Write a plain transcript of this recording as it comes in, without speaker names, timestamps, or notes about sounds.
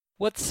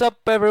What's up,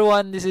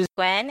 everyone? This is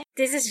Gwen.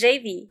 This is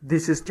JV.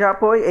 This is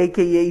Chapoy,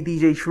 aka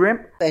DJ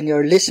Shrimp. And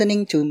you're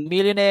listening to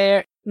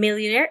Millionaire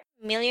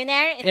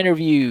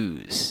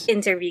Interviews.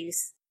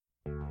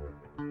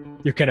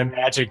 You can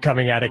imagine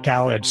coming out of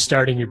college,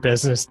 starting your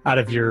business out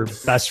of your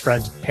best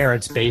friend's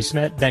parents'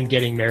 basement, then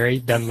getting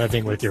married, then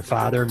living with your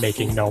father,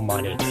 making no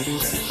money.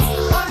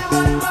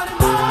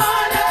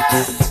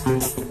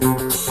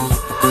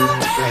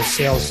 Our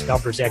sales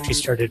numbers actually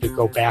started to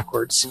go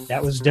backwards.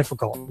 That was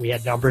difficult. We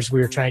had numbers we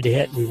were trying to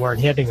hit, and we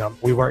weren't hitting them.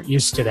 We weren't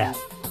used to that.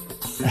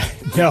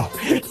 No,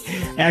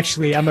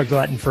 actually, I'm a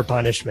glutton for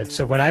punishment.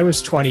 So when I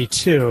was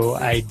 22,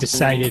 I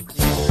decided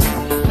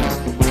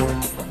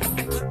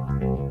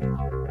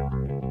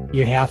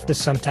you have to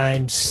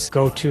sometimes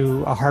go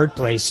to a hard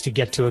place to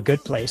get to a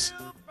good place.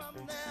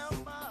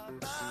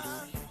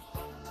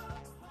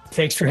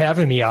 Thanks for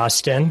having me,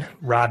 Austin.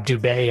 Rob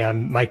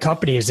Dubay. My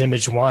company is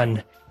Image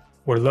One.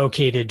 We're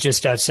located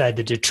just outside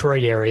the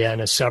Detroit area in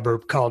a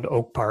suburb called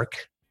Oak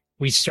Park.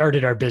 We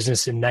started our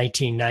business in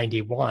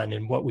 1991,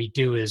 and what we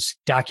do is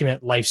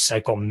document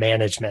lifecycle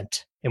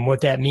management. And what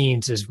that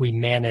means is we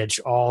manage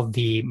all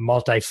the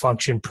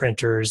multifunction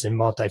printers and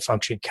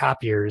multifunction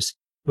copiers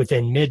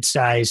within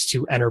mid-size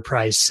to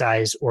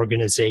enterprise-size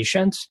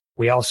organizations.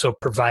 We also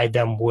provide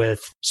them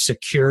with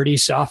security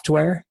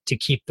software to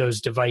keep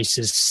those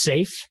devices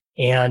safe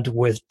and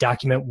with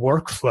document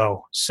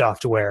workflow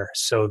software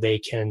so they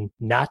can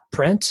not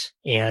print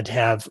and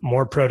have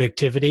more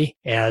productivity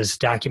as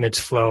documents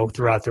flow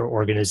throughout their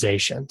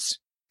organizations.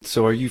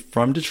 So are you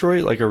from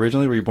Detroit? Like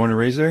originally, were you born and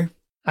raised there?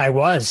 I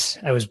was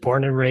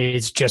born and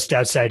raised just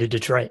outside of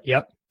Detroit.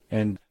 Yep.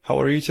 And how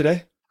old are you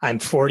today? I'm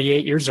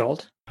 48 years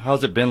old.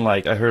 How's it been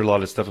like? I heard a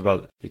lot of stuff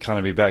about the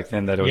economy back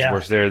then, that it was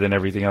worse there than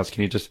everything else.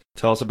 Can you just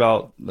tell us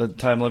about the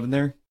time living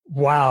there?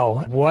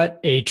 Wow,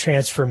 what a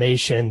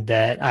transformation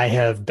that I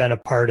have been a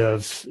part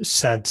of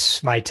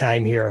since my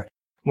time here.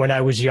 When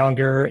I was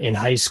younger in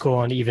high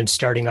school and even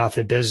starting off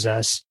in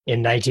business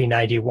in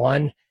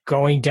 1991,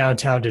 going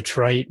downtown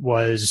Detroit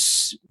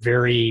was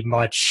very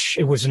much,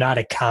 it was not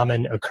a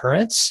common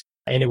occurrence.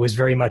 And it was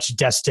very much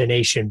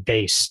destination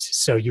based.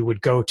 So you would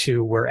go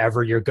to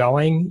wherever you're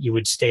going, you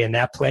would stay in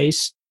that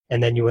place,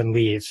 and then you would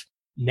leave.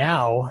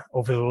 Now,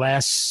 over the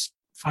last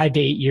 5 to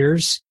 8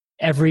 years,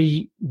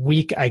 every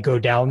week I go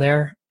down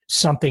there,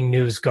 something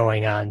new is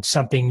going on.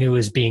 Something new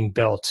is being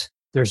built.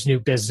 There's new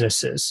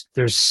businesses.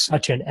 There's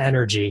such an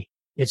energy.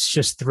 It's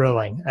just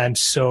thrilling. I'm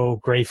so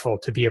grateful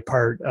to be a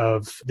part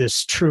of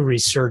this true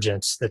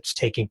resurgence that's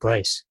taking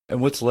place.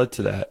 And what's led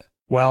to that?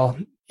 Well,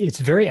 it's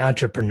very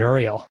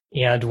entrepreneurial.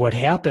 And what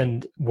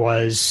happened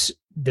was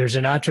there's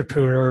an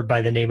entrepreneur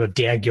by the name of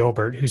Dan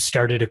Gilbert who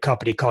started a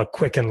company called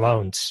Quicken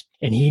Loans.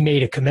 And he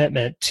made a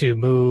commitment to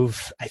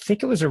move, I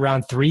think it was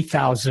around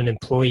 3,000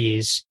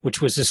 employees, which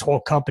was his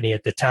whole company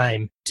at the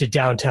time, to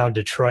downtown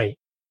Detroit.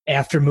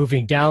 After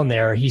moving down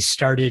there, he's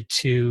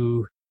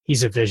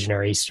a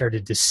visionary. He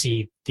started to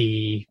see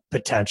the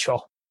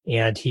potential.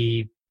 And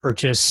he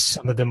purchased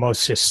some of the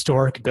most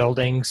historic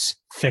buildings,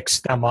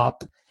 fixed them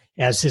up.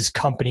 As his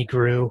company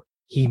grew,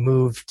 he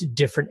moved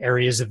different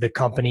areas of the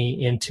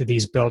company into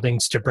these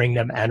buildings to bring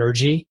them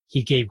energy.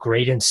 He gave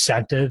great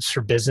incentives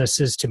for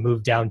businesses to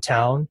move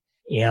downtown.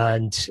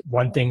 And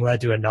one thing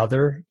led to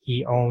another.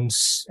 He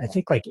owns, I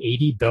think, like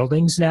 80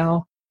 buildings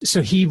now.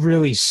 So he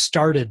really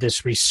started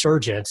this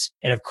resurgence.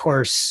 And of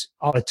course,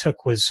 all it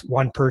took was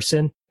one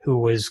person who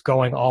was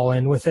going all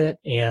in with it,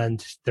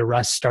 and the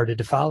rest started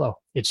to follow.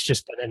 It's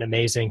just been an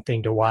amazing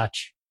thing to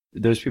watch.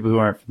 Those people who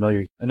aren't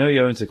familiar, I know he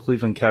owns the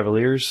Cleveland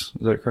Cavaliers.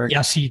 Is that correct?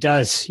 Yes, he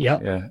does.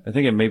 Yep. Yeah. I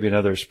think it may be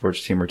another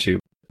sports team or two.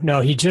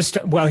 No,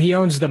 he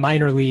owns the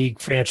minor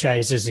league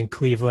franchises in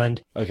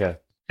Cleveland. Okay.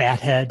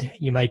 Fathead,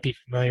 you might be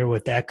familiar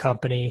with that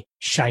company.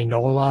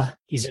 Shinola,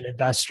 he's an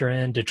investor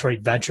in.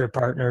 Detroit Venture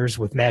Partners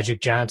with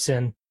Magic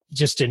Johnson,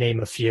 just to name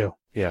a few.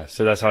 Yeah.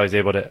 So that's how he's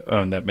able to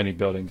own that many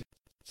buildings.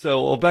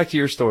 So back to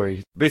your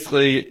story.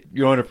 Basically,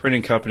 you own a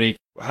printing company.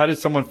 How did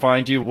someone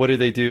find you? What do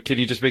they do? Can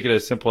you just make it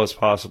as simple as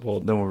possible?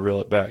 Then we'll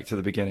reel it back to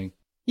the beginning.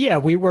 Yeah,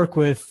 we work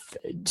with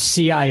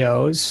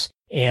CIOs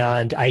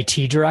and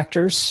IT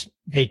directors.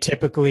 They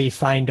typically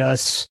find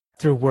us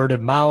through word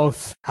of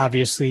mouth,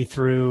 obviously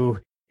through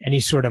any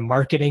sort of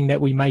marketing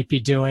that we might be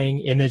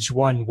doing,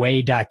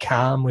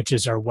 imageoneway.com, which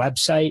is our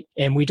website.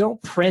 And we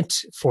don't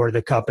print for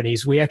the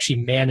companies. We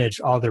actually manage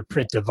all their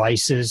print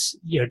devices,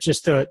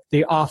 just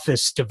the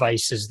office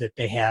devices that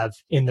they have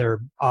in their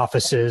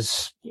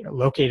offices,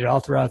 located all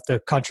throughout the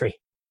country.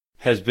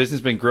 Has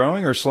business been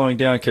growing or slowing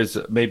down? Because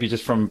maybe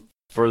just from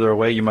further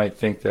away, you might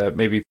think that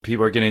maybe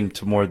people are getting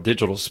into more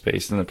digital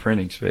space than the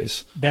printing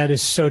space. That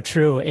is so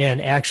true.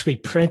 And actually,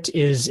 print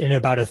is in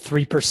about a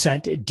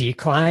 3%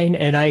 decline,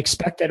 and I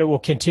expect that it will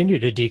continue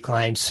to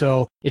decline.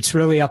 So it's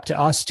really up to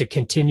us to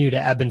continue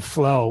to ebb and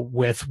flow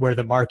with where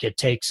the market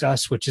takes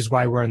us, which is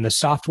why we're in the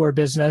software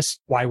business,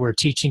 why we're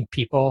teaching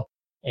people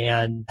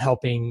and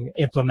helping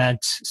implement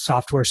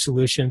software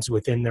solutions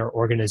within their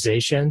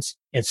organizations.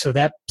 And so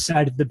that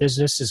side of the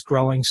business is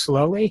growing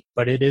slowly,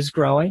 but it is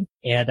growing.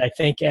 And I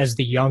think as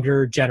the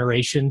younger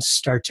generations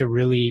start to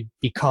really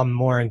become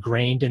more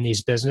ingrained in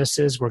these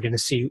businesses, we're going to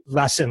see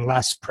less and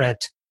less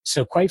print.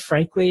 So quite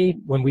frankly,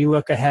 when we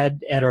look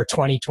ahead at our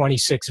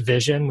 2026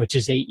 vision, which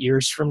is 8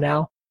 years from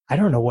now, I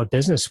don't know what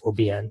business we'll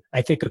be in.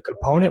 I think a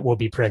component will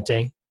be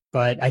printing,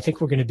 but I think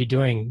we're going to be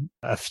doing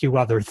a few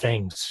other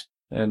things.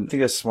 And I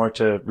think that's smart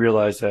to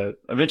realize that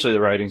eventually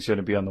the writing's going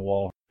to be on the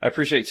wall. I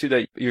appreciate too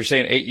that you're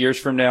saying 8 years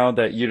from now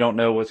that you don't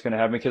know what's going to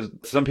happen, because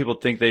some people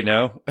think they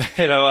know.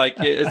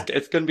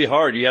 It's going to be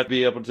hard. You have to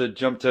be able to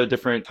jump to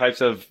different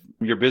types of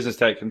your business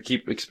that can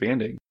keep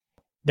expanding.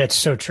 That's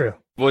so true.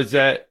 Was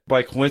that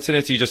by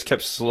coincidence? You just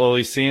kept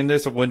slowly seeing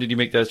this? Or when did you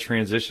make that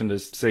transition to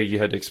say you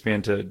had to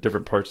expand to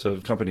different parts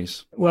of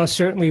companies? Well,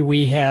 certainly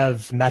we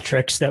have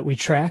metrics that we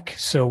track.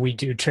 So we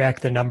do track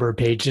the number of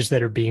pages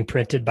that are being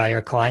printed by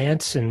our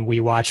clients, and we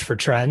watch for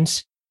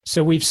trends.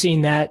 So we've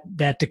seen that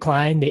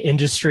decline. The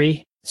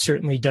industry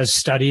certainly does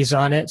studies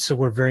on it. So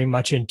we're very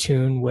much in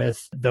tune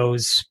with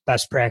those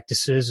best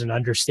practices and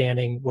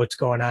understanding what's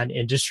going on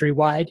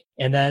industry-wide.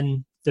 And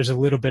then there's a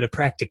little bit of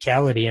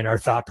practicality in our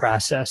thought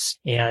process.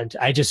 And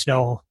I just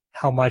know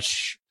how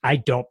much I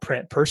don't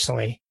print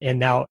personally. And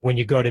now when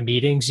you go to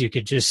meetings, you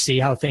could just see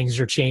how things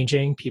are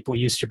changing. People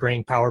used to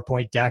bring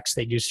PowerPoint decks.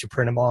 They used to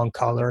print them all in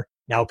color.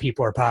 Now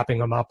people are popping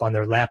them up on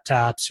their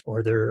laptops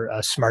or their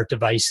smart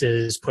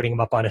devices, putting them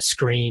up on a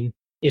screen.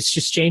 It's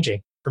just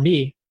changing. For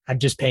me, I'm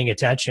just paying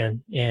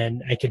attention,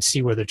 and I can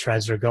see where the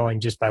trends are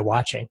going just by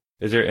watching.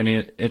 Is there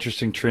any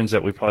interesting trends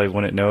that we probably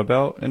wouldn't know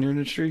about in your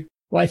industry?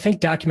 Well, I think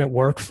document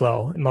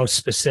workflow most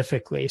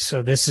specifically.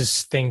 So this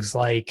is things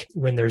like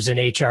when there's an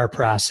HR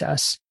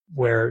process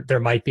where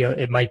it might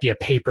be a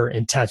paper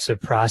intensive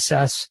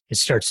process. It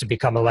starts to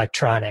become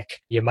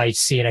electronic. You might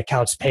see an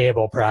accounts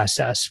payable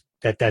process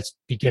that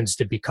begins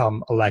to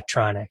become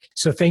electronic.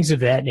 So things of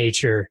that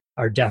nature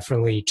are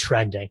definitely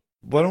trending.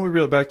 Why don't we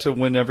reel it back to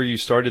whenever you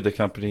started the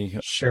company?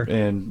 Sure.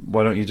 And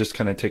why don't you just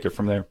kind of take it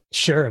from there?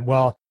 Sure.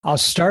 Well, I'll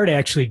start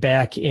actually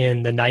back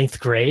in the 9th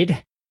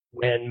grade,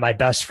 when my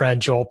best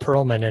friend Joel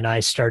Perlman and I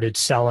started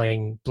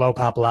selling blow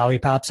pop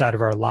lollipops out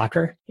of our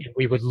locker. And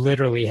we would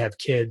literally have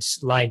kids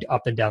lined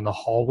up and down the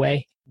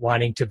hallway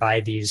wanting to buy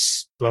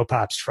these blow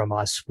pops from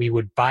us. We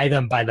would buy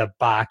them by the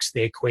box.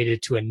 They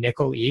equated to a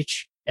nickel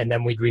each, and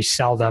then we'd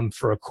resell them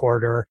for a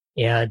quarter.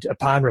 And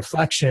upon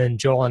reflection,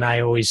 Joel and I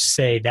always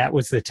say that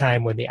was the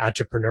time when the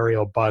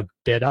entrepreneurial bug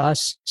bit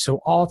us. So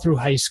all through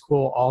high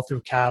school, all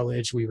through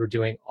college, we were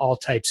doing all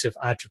types of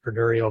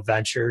entrepreneurial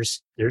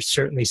ventures. There's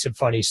certainly some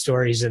funny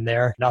stories in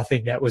there.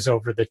 Nothing that was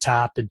over the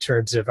top in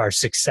terms of our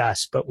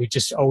success, but we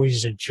just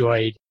always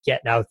enjoyed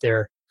getting out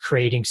there,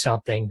 creating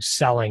something,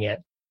 selling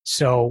it.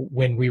 So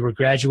when we were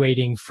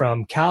graduating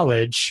from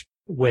college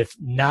with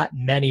not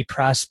many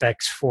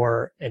prospects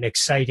for an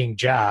exciting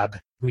job,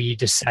 we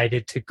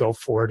decided to go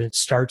forward and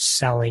start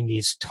selling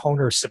these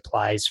toner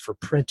supplies for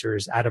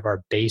printers out of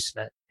our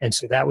basement. And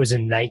so that was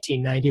in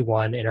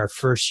 1991. In our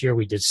first year,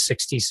 we did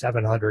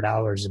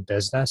 $6,700 in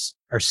business.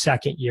 Our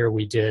second year,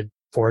 we did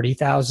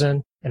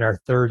 $40,000. And our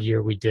third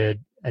year, we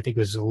did, I think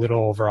it was a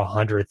little over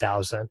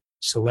 $100,000.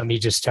 So let me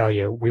just tell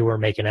you, we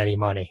weren't making any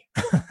money.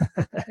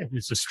 It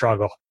was a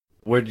struggle.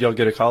 Where did y'all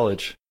go to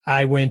college?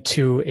 I went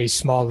to a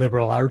small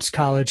liberal arts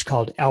college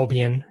called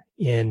Albion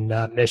in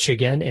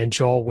Michigan, and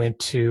Joel went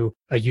to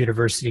a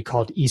university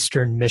called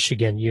Eastern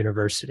Michigan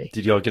University.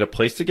 Did y'all get a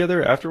place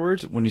together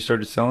afterwards when you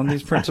started selling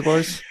these print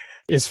supplies?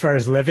 As far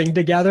as living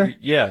together?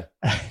 Yeah.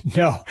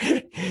 No,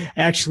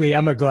 actually,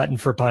 I'm a glutton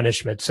for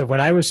punishment. So when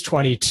I was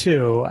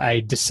 22, I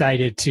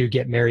decided to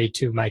get married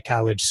to my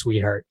college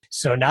sweetheart.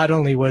 So not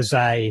only was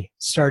I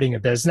starting a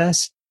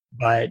business,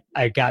 but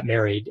I got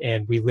married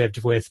and we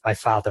lived with my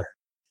father,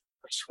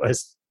 which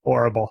was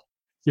horrible.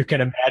 You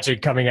can imagine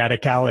coming out of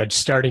college,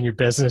 starting your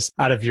business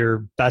out of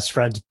your best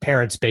friend's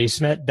parents'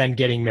 basement, then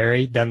getting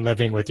married, then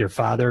living with your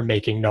father,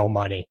 making no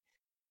money.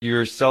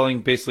 You're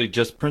selling basically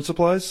just print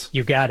supplies?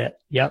 You got it.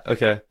 Yep.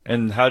 Okay.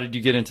 And how did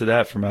you get into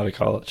that from out of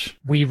college?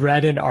 We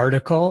read an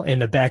article in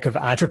the back of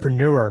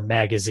Entrepreneur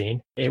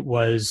magazine. It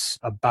was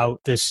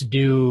about this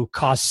new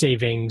cost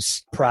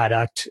savings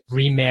product,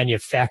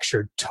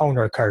 remanufactured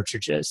toner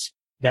cartridges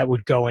that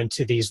would go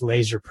into these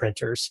laser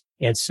printers.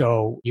 And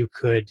so you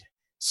could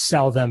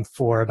sell them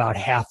for about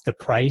half the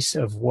price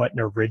of what an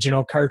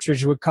original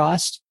cartridge would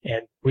cost.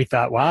 And we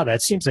thought, wow,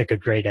 that seems like a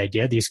great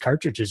idea. These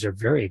cartridges are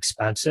very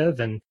expensive.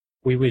 And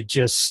we would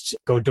just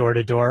go door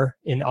to door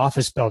in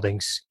office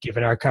buildings,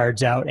 giving our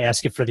cards out,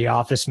 asking for the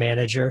office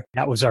manager.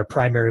 That was our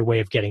primary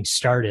way of getting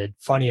started.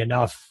 Funny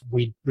enough,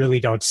 we really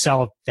don't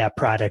sell that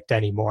product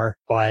anymore,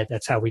 but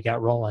that's how we got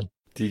rolling.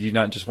 Did you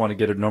not just want to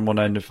get a normal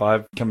 9 to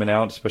 5 coming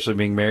out, especially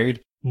being married?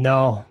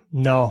 No,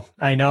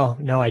 I know.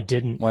 No, I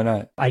didn't. Why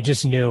not? I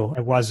just knew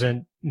I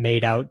wasn't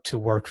made out to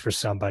work for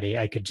somebody.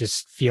 I could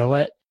just feel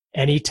it.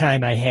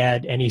 Anytime I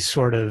had any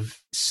sort of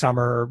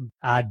summer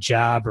odd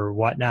job or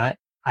whatnot,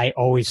 I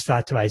always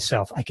thought to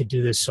myself, I could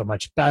do this so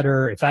much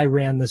better. If I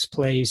ran this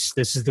place,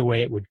 this is the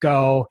way it would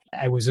go.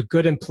 I was a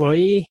good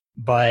employee,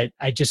 but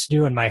I just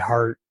knew in my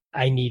heart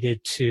I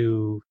needed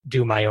to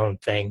do my own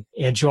thing.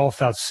 And Joel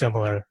felt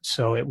similar,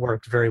 so it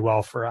worked very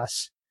well for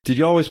us. Did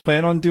you always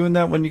plan on doing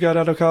that when you got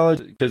out of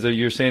college? Because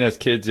you're saying as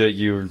kids that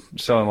you were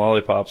selling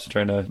lollipops,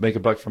 trying to make a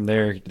buck from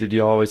there. Did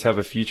you always have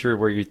a future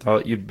where you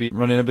thought you'd be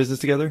running a business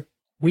together?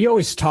 We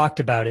always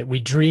talked about it. We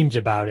dreamed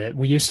about it.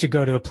 We used to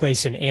go to a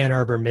place in Ann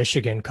Arbor,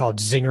 Michigan called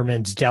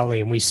Zingerman's Deli,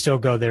 and we still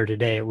go there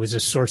today. It was a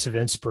source of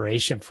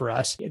inspiration for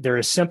us. They're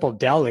a simple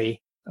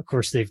deli. Of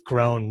course, they've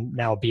grown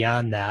now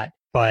beyond that.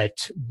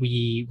 But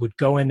we would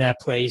go in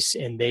that place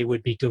and they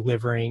would be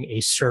delivering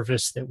a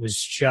service that was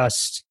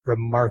just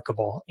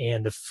remarkable.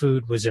 And the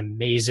food was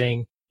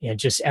amazing. And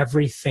just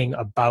everything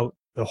about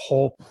the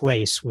whole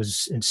place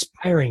was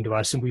inspiring to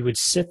us. And we would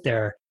sit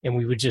there and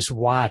we would just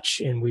watch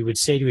and we would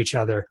say to each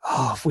other,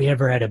 oh, if we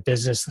ever had a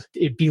business,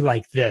 it'd be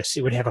like this.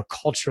 It would have a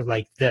culture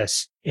like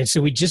this. And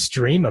so we just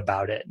dream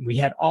about it. We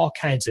had all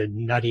kinds of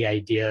nutty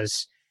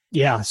ideas.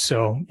 Yeah.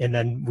 So, and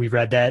then we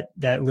read that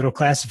little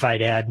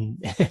classified ad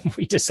and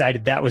we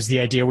decided that was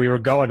the idea we were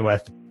going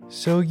with.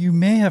 So you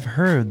may have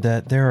heard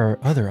that there are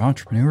other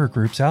entrepreneur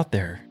groups out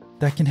there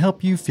that can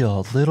help you feel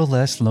a little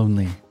less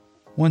lonely.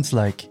 Ones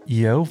like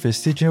EO,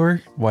 Vistage,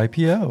 or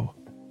YPO.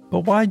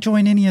 But why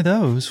join any of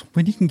those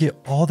when you can get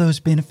all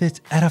those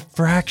benefits at a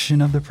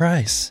fraction of the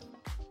price?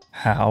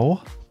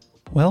 How?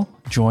 Well,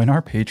 join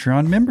our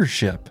Patreon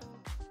membership.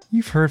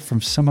 You've heard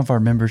from some of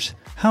our members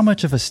how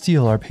much of a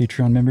steal our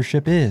Patreon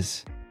membership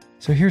is.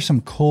 So here's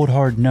some cold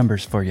hard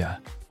numbers for you.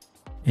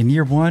 In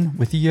year one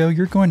with EO,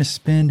 you're going to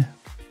spend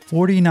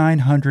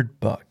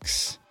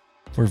 $4,900.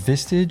 For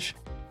Vistage,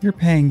 you're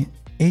paying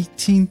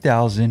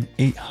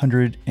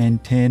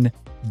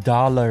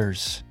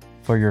 $18,810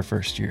 for your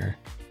first year.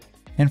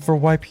 And for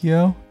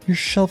YPO, you're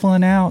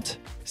shoveling out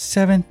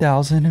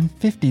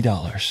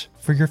 $7,050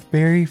 for your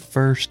very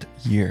first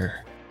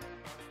year.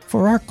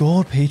 For our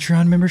gold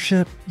Patreon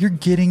membership, you're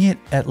getting it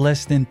at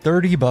less than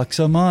 $30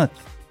 a month.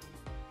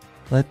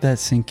 Let that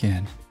sink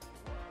in.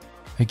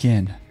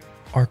 Again,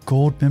 our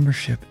gold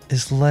membership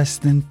is less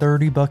than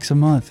 $30 a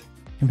month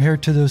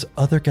compared to those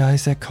other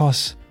guys that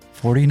cost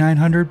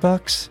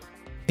 $4,900,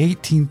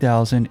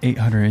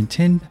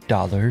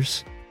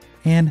 $18,810,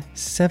 and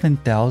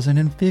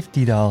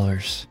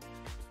 $7,050.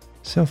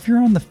 So if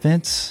you're on the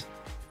fence,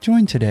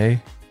 join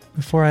today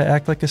before I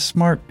act like a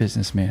smart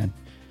businessman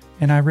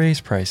and I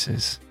raise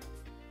prices.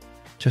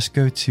 Just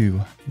go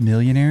to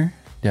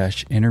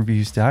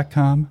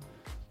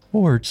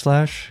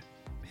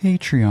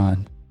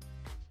millionaire-interviews.com/Patreon.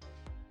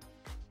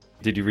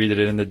 Did you read it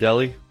in the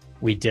deli?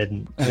 We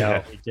didn't.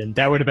 No, we didn't.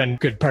 That would have been a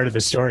good part of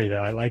the story,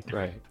 though. I liked it.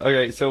 Right.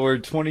 Okay, so we're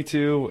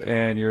 22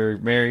 and you're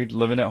married,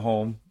 living at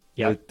home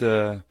with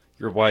your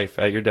wife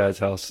at your dad's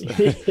house.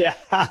 Yeah.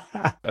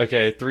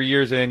 Okay, 3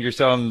 years in, you're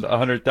selling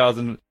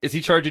 $100,000. Is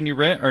he charging you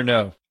rent or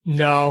no?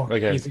 No,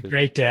 Okay. he's a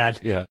great dad.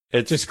 Yeah.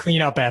 It's Just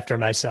clean up after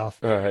myself.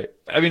 all right.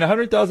 I mean,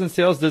 100,000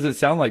 sales doesn't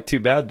sound like too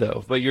bad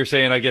though, but you're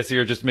saying, I guess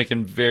you're just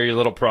making very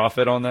little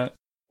profit on that.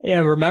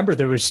 Yeah, remember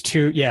there were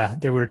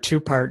two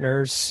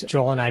partners,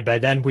 Joel and I. By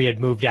then we had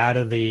moved out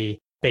of the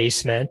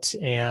basement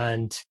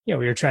and, we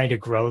were trying to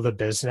grow the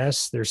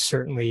business. There's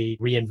certainly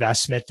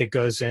reinvestment that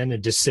goes in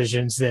and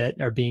decisions that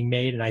are being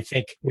made. And I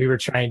think we were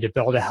trying to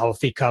build a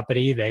healthy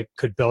company that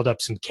could build up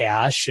some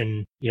cash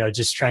and,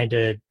 just trying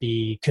to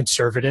be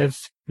conservative.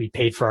 We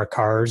paid for our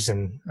cars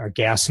and our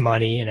gas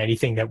money and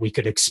anything that we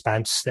could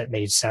expense that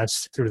made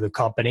sense through the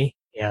company.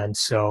 And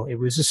so it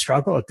was a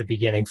struggle at the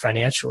beginning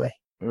financially.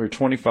 We were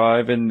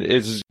 25, and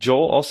is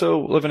Joel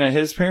also living at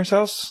his parents'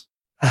 house?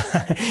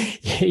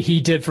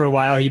 He did for a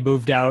while. He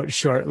moved out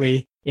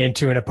shortly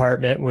into an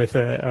apartment with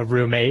a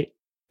roommate.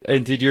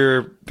 And did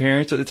your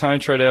parents at the time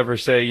try to ever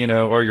say,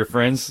 or your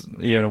friends,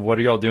 what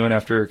are y'all doing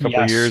after a couple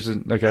of years?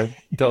 And okay,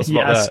 tell us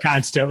about Yes, that.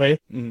 constantly.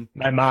 Mhm.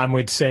 My mom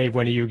would say,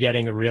 when are you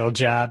getting a real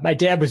job? My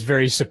dad was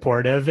very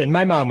supportive and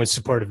my mom was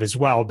supportive as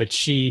well, but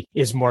she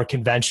is more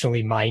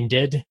conventionally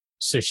minded.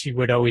 So she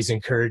would always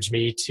encourage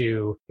me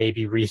to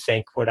maybe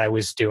rethink what I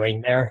was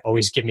doing there,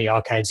 always give me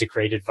all kinds of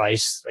great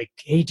advice. Like,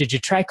 hey, did you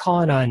try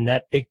calling on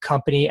that big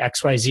company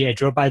XYZ? I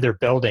drove by their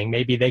building.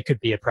 Maybe they could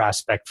be a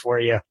prospect for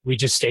you. We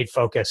just stayed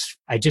focused.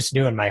 I just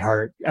knew in my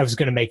heart I was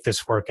going to make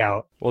this work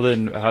out. Well,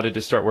 then how did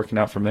it start working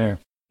out from there?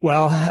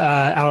 Well,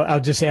 I'll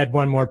just add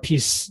one more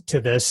piece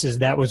to this. Is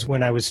that was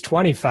when I was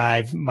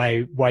 25,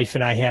 my wife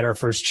and I had our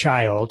first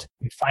child.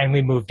 We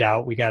finally moved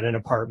out. We got an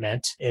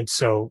apartment. And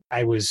so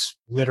I was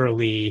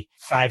literally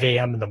 5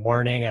 a.m. in the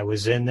morning. I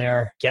was in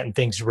there getting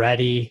things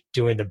ready,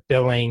 doing the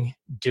billing,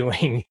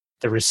 doing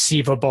the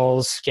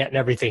receivables, getting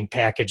everything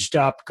packaged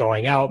up,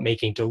 going out,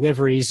 making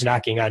deliveries,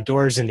 knocking on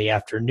doors in the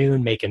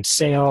afternoon, making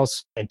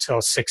sales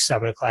until 6,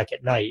 7 o'clock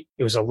at night.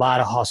 It was a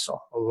lot of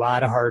hustle, a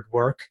lot of hard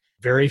work,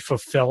 very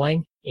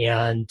fulfilling.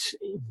 And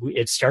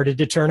it started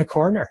to turn a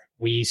corner.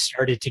 We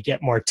started to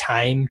get more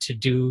time to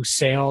do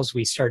sales.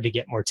 We started to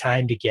get more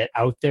time to get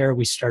out there.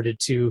 We started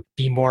to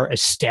be more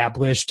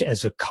established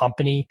as a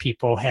company.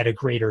 People had a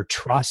greater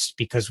trust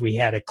because we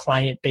had a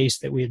client base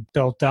that we had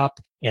built up.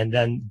 And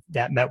then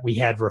that meant we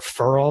had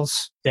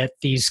referrals that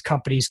these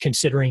companies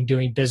considering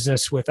doing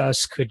business with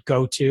us could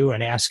go to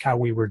and ask how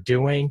we were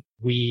doing.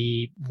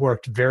 We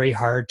worked very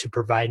hard to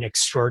provide an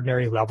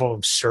extraordinary level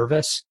of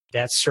service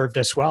that served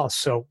us well.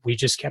 So we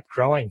just kept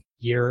growing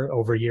year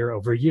over year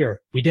over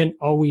year. We didn't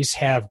always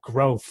have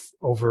growth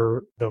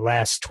over the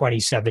last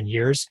 27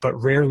 years, but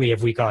rarely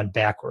have we gone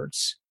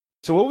backwards.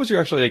 So what was your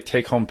actually like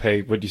take home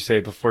pay, would you say,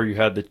 before you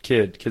had the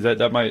kid? Because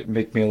that might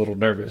make me a little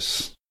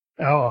nervous.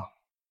 Oh,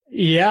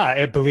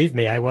 yeah. Believe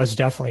me, I was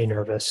definitely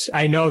nervous.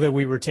 I know that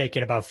we were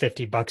taking about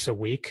 $50 a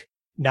week,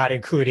 not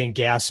including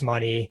gas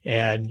money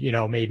and,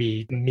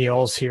 maybe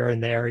meals here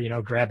and there,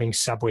 grabbing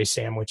Subway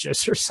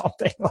sandwiches or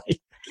something like.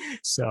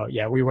 So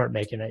yeah, we weren't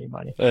making any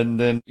money. And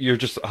then you're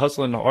just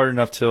hustling hard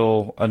enough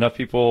till enough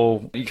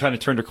people, you kind of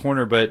turned a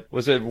corner. But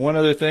was it one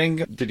other thing?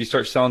 Did you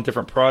start selling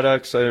different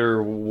products,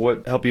 or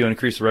what helped you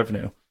increase the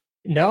revenue?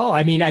 No,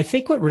 I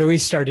think what really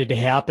started to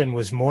happen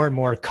was more and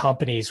more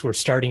companies were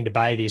starting to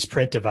buy these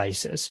print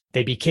devices.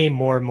 They became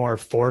more and more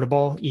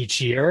affordable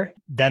each year.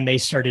 Then they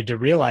started to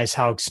realize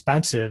how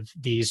expensive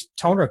these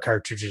toner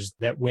cartridges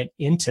that went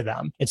into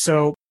them. And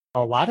so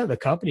a lot of the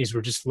companies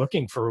were just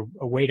looking for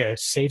a way to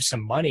save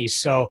some money.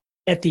 So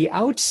at the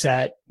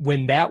outset,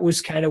 when that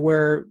was kind of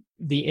where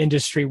the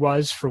industry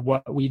was for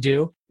what we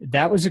do,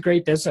 that was a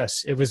great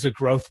business. It was a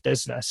growth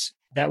business.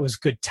 That was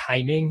good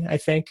timing, I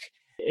think.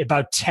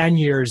 About 10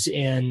 years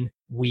in,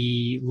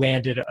 we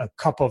landed a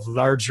couple of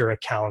larger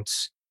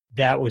accounts.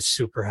 That was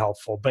super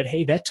helpful. But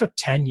hey, that took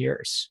 10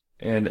 years.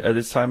 And at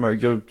this time, are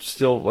you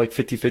still like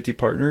 50-50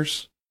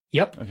 partners?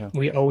 Yep. Okay.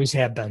 We always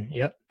have been.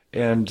 Yep.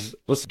 And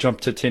let's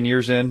jump to 10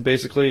 years in,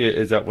 basically.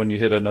 Is that when you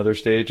hit another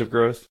stage of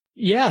growth?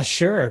 Yeah,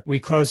 sure. We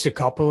closed a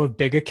couple of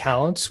big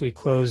accounts. We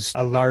closed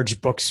a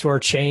large bookstore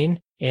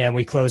chain and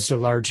we closed a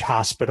large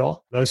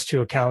hospital. Those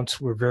two accounts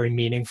were very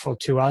meaningful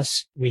to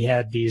us. We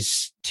had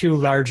these two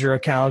larger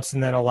accounts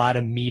and then a lot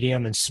of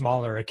medium and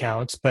smaller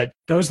accounts. But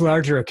those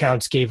larger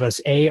accounts gave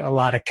us a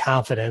lot of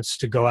confidence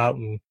to go out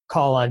and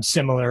call on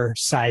similar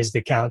sized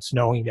accounts,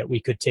 knowing that we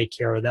could take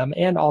care of them.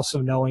 And also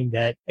knowing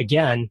that,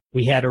 again,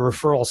 we had a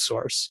referral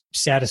source,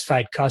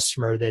 satisfied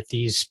customer that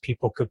these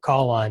people could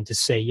call on to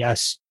say,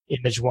 yes,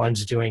 Image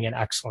One's doing an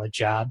excellent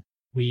job.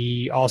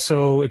 We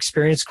also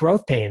experienced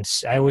growth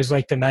pains. I always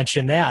like to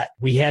mention that.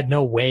 We had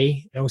no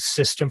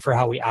system for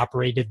how we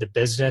operated the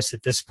business.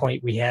 At this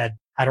point, we had,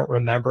 I don't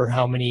remember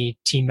how many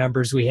team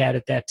members we had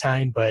at that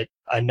time, but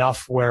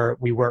enough where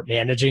we weren't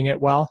managing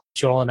it well.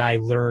 Joel and I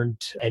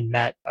learned and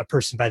met a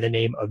person by the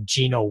name of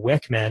Gino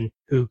Wickman,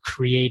 who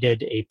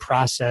created a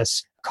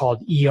process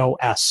called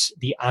EOS,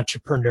 the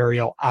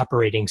Entrepreneurial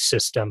Operating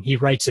System. He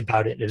writes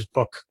about it in his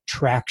book,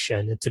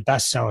 Traction. It's a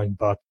best-selling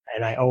book,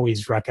 and I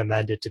always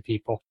recommend it to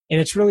people. And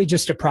it's really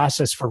just a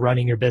process for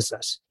running your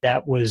business.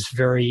 That was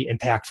very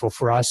impactful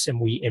for us, and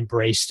we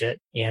embraced it.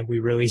 And we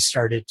really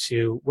started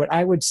to, what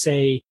I would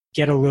say,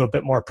 get a little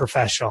bit more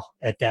professional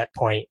at that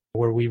point,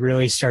 where we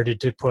really started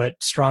to put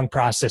strong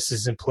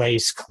processes in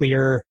place,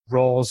 clear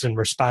roles and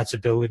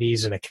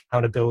responsibilities and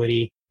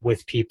accountability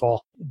with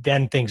people.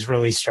 Then things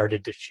really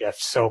started to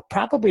shift. So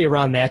probably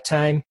around that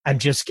time, I'm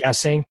just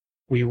guessing,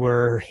 we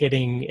were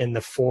hitting in the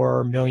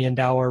 $4 million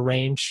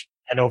range.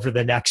 And over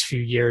the next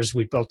few years,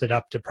 we built it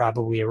up to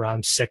probably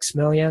around $6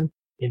 million.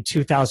 In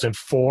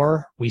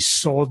 2004, we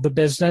sold the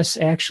business,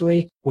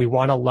 actually. We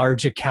won a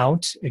large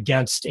account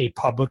against a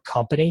public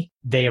company.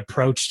 They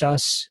approached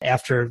us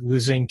after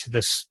losing to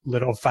this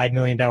little $5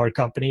 million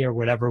company or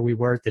whatever we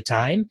were at the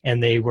time.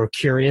 And they were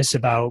curious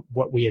about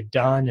what we had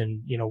done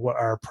and, what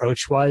our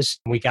approach was.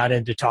 We got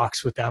into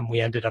talks with them.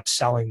 We ended up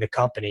selling the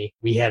company.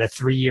 We had a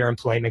 3-year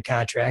employment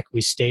contract.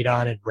 We stayed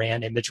on and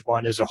ran Image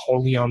One as a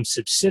wholly owned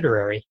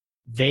subsidiary.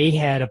 They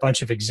had a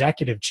bunch of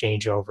executive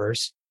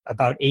changeovers.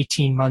 About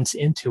 18 months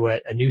into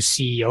it, a new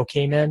CEO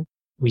came in.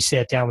 We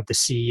sat down with the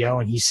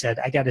CEO and he said,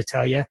 I got to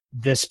tell you,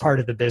 this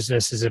part of the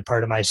business is a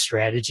part of my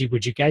strategy.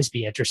 Would you guys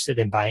be interested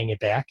in buying it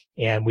back?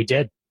 And we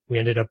did. We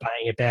ended up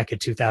buying it back in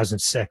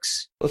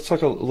 2006. Let's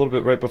talk a little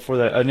bit right before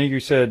that. I know you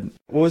said,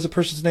 what was the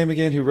person's name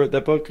again who wrote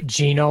that book?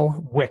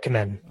 Gino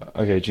Wickman.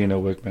 Okay, Gino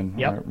Wickman.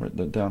 Yep. All right, write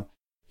that down.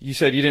 You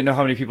said you didn't know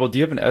how many people. Do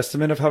you have an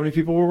estimate of how many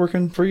people were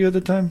working for you at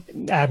the time?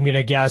 I'm going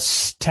to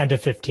guess 10 to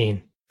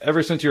 15.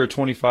 Ever since you were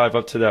 25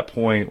 up to that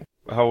point,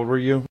 how old were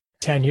you?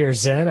 10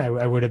 years in, I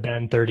would have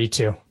been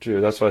 32. True,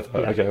 that's what I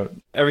thought. Yeah. Okay.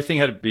 Everything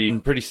had been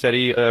pretty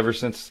steady ever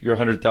since your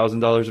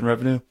 $100,000 in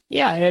revenue?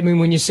 Yeah,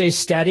 when you say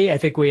steady, I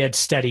think we had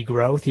steady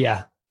growth,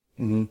 yeah.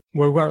 Mm-hmm.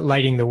 We weren't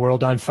lighting the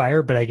world on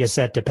fire, but I guess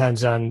that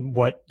depends on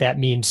what that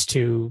means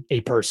to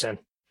a person.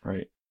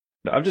 Right.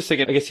 I'm just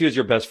thinking, I guess he was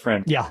your best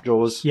friend. Yeah. Joel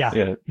was? Yeah.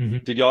 Yeah.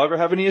 Mhm. Did y'all ever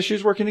have any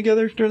issues working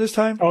together during this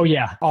time? Oh,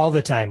 yeah. All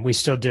the time. We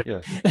still do.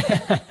 Yeah.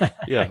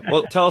 Yeah.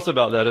 Well, tell us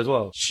about that as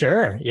well.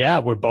 Sure. Yeah.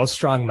 We're both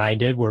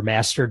strong-minded. We're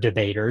master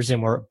debaters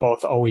and we're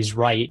both always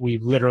right. We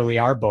literally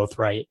are both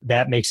right.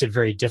 That makes it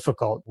very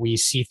difficult. We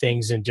see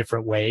things in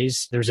different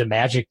ways. There's a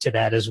magic to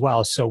that as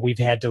well. So we've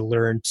had to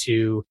learn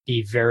to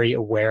be very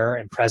aware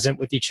and present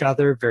with each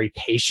other, very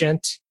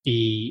patient,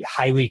 be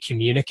highly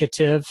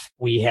communicative.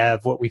 We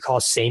have what we call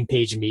same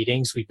page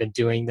meetings. We've been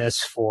doing this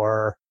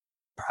for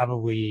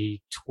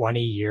probably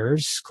 20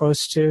 years,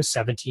 close to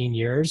 17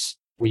 years.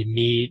 We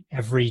meet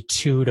every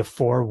 2 to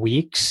 4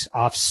 weeks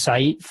off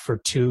site for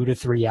 2 to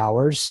 3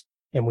 hours.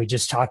 And we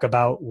just talk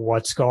about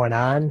what's going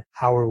on.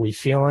 How are we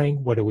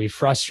feeling? What are we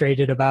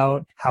frustrated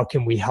about? How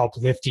can we help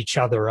lift each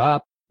other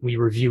up? We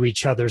review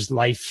each other's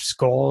life's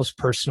goals,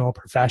 personal,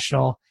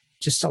 professional,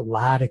 just a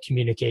lot of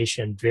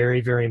communication.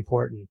 Very, very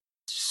important.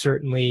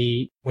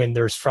 Certainly when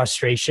there's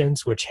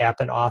frustrations, which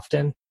happen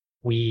often,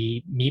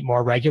 we meet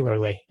more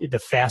regularly. The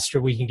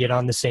faster we can get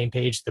on the same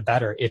page, the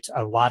better. It's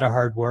a lot of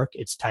hard work.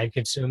 It's time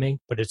consuming,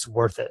 but it's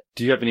worth it.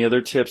 Do you have any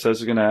other tips I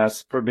was going to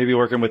ask for maybe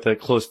working with a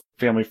close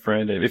family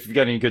friend? If you've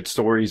got any good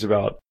stories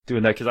about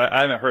doing that, because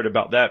I haven't heard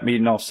about that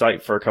meeting off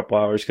site for a couple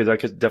hours, because I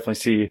could definitely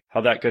see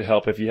how that could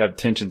help if you have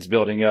tensions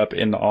building up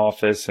in the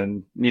office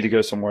and need to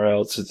go somewhere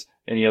else.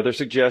 Any other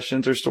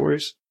suggestions or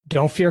stories?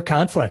 Don't fear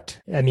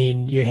conflict. I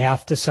mean, you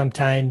have to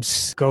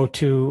sometimes go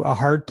to a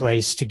hard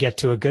place to get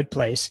to a good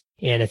place.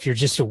 And if you're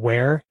just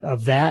aware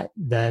of that,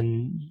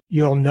 then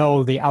you'll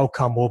know the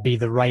outcome will be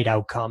the right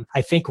outcome.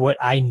 I think what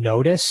I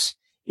notice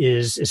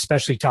is,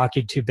 especially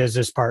talking to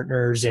business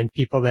partners and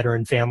people that are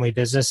in family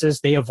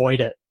businesses, they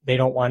avoid it. They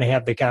don't want to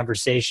have the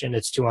conversation.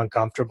 It's too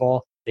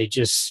uncomfortable. They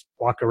just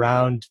walk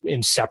around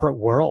in separate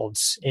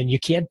worlds. And you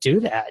can't do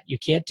that. You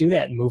can't do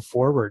that and move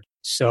forward.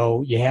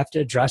 So you have to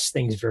address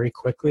things very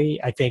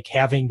quickly. I think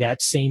having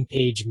that same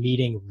page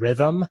meeting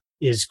rhythm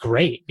is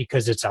great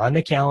because it's on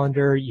the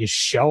calendar. You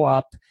show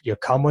up, you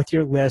come with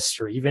your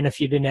list, or even if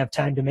you didn't have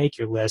time to make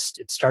your list,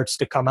 it starts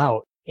to come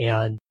out.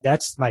 And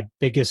that's my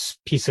biggest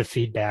piece of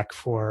feedback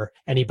for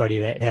anybody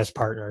that has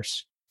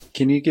partners.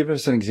 Can you give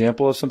us an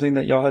example of something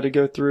that y'all had to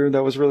go through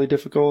that was really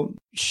difficult?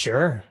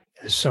 Sure.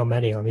 There's so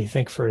many. Let me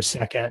think for a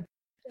second.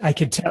 I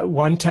could tell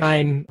one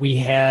time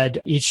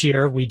each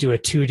year we do a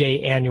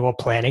 2-day annual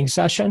planning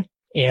session.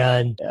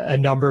 And a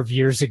number of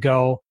years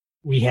ago,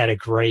 we had a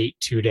great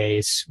 2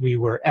 days.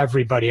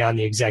 Everybody on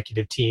the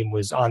executive team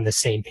was on the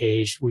same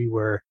page. We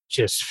were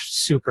just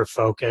super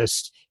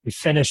focused. We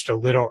finished a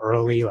little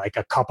early, like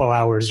a couple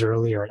hours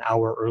early or an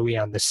hour early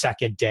on the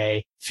second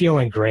day,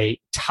 feeling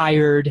great,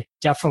 tired,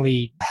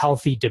 definitely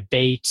healthy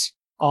debate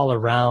all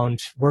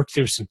around, worked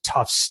through some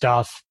tough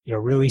stuff,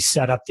 really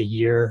set up the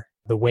year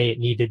the way it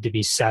needed to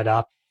be set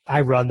up.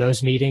 I run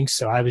those meetings,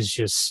 so I was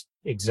just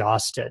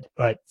exhausted,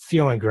 but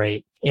feeling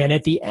great. And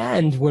at the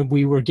end, when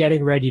we were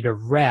getting ready to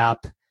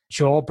wrap,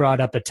 Joel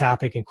brought up a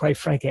topic, and quite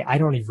frankly, I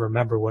don't even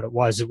remember what it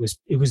was. It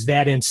was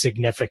that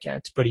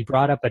insignificant, but he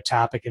brought up a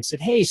topic and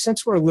said, "Hey,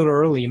 since we're a little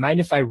early, you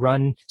mind if I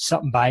run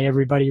something by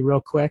everybody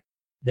real quick?"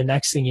 The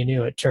next thing you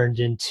knew, it turned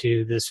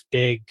into this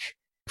big,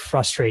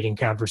 frustrating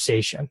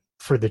conversation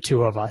for the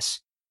two of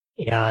us.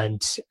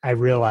 And I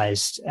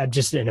realized I'm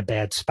just in a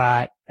bad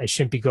spot. I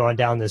shouldn't be going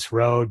down this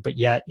road, but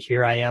yet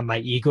here I am. My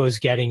ego is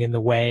getting in the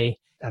way.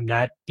 I'm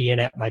not being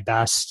at my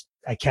best.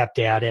 I kept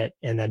at it.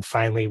 And then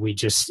finally, we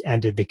just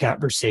ended the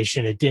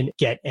conversation. It didn't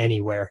get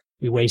anywhere.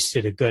 We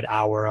wasted a good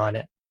hour on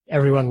it.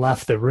 Everyone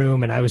left the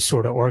room and I was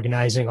sort of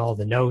organizing all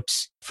the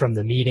notes from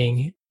the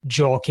meeting.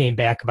 Joel came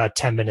back about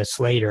 10 minutes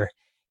later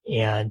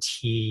and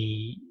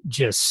he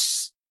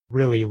just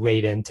really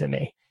laid into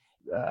me.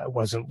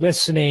 Wasn't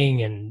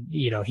listening, and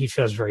he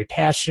feels very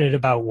passionate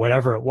about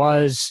whatever it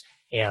was,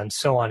 and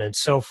so on and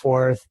so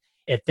forth.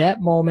 At that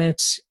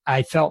moment,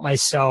 I felt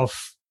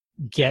myself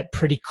get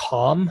pretty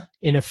calm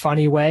in a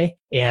funny way,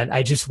 and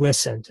I just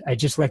listened. I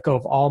just let go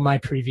of all my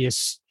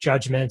previous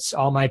judgments,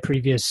 all my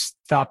previous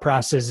thought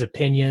process,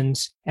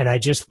 opinions, and I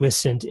just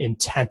listened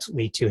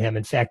intently to him.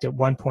 In fact, at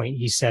one point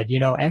he said,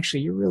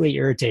 "Actually, you're really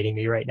irritating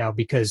me right now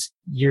because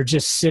you're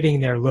just sitting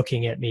there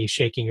looking at me,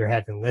 shaking your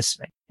head and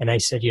listening." And I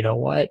said, "You know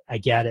what? I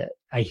get it.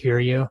 I hear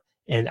you.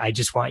 And I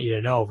just want you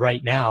to know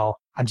right now,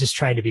 I'm just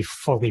trying to be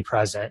fully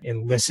present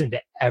and listen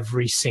to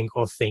every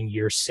single thing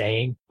you're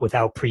saying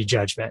without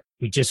prejudgment.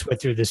 We just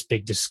went through this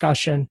big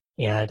discussion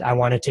and I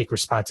want to take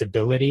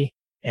responsibility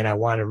and I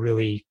want to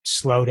really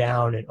slow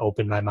down and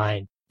open my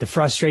mind." The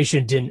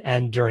frustration didn't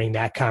end during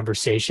that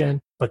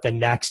conversation, but the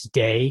next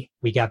day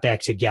we got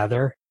back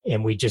together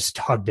and we just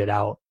hugged it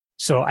out.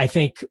 So I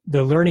think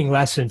the learning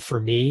lesson for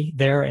me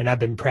there, and I've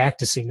been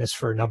practicing this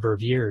for a number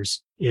of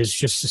years, is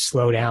just to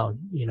slow down,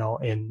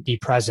 and be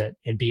present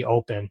and be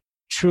open,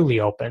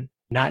 truly open,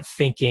 not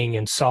thinking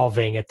and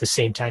solving at the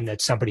same time that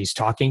somebody's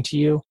talking to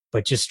you,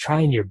 but just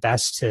trying your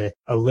best to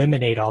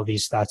eliminate all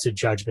these thoughts and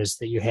judgments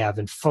that you have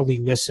and fully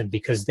listen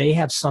because they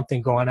have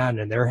something going on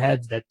in their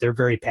head that they're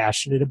very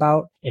passionate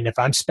about. And if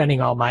I'm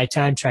spending all my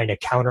time trying to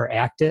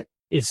counteract it,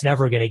 it's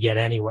never going to get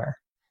anywhere.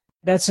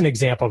 That's an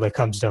example that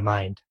comes to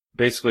mind.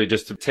 Basically,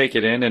 just to take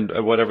it in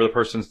and whatever the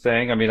person's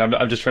saying. I mean,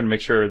 I'm just trying to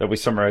make sure that we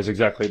summarize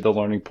exactly the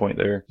learning point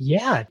there.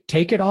 Yeah,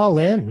 take it all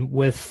in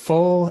with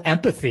full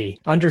empathy,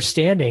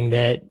 understanding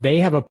that they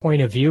have a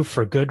point of view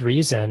for good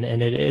reason,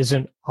 and it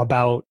isn't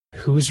about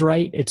who's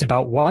right, it's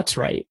about what's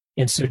right.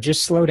 And so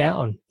just slow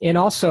down. And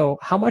also,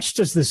 how much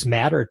does this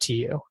matter to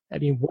you? I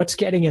mean, what's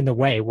getting in the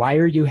way? Why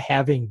are you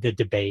having the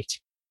debate?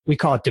 We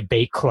call it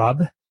debate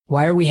club.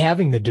 Why are we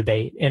having the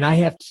debate? And I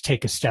have to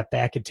take a step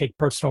back and take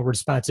personal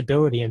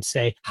responsibility and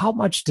say, how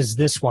much does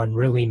this one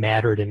really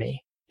matter to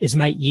me? Is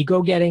my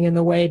ego getting in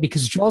the way?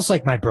 Because Joel's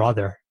like my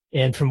brother.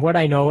 And from what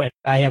I know, and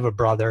I have a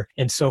brother.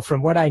 And so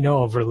from what I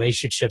know of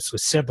relationships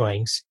with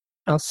siblings,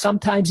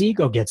 sometimes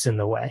ego gets in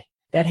the way.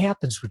 That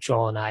happens with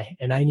Joel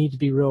and I need to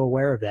be real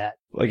aware of that.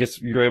 I guess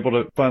you're able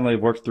to finally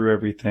work through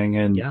everything.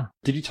 And yeah.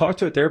 Did you talk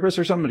to a therapist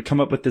or something to come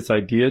up with this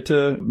idea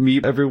to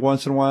meet every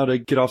once in a while to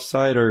get off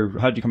site? Or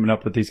how did you come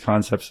up with these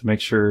concepts to make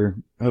sure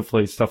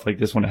hopefully stuff like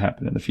this wouldn't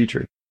happen in the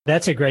future?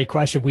 That's a great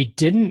question. We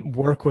didn't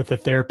work with a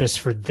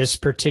therapist for this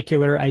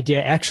particular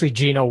idea. Actually,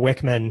 Gino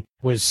Wickman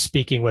was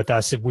speaking with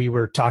us and we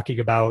were talking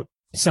about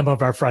some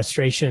of our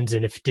frustrations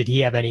and did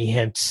he have any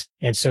hints.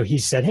 And so he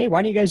said, hey,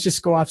 why don't you guys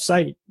just go off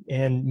site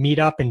and meet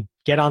up and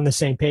get on the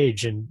same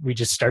page? And we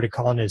just started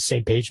calling it a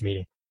same page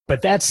meeting.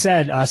 But that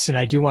said, and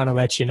I do want to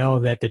let you know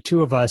that the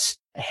two of us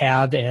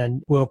have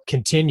and will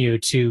continue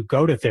to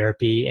go to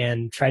therapy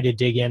and try to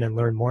dig in and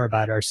learn more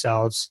about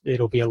ourselves.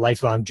 It'll be a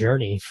lifelong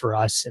journey for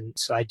us. And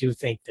so I do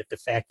think that the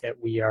fact that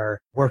we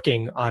are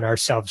working on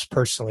ourselves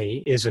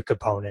personally is a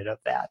component of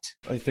that.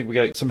 I think we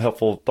got some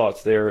helpful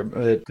thoughts there.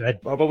 Good.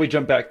 How about we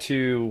jump back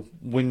to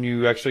when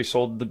you actually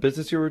sold the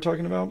business you were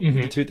talking about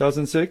in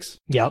 2006?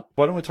 Yep.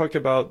 Why don't we talk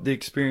about the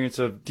experience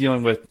of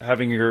dealing with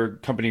having your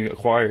company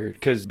acquired?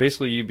 Because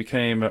basically you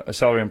became a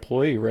salary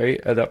employee,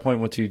 right? At that point,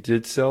 once you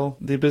did sell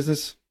the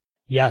business?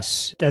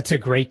 Yes, that's a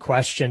great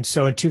question.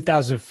 So in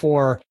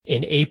 2004,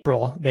 in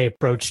April, they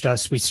approached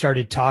us. We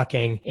started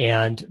talking.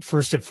 And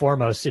first and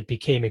foremost, it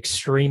became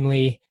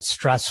extremely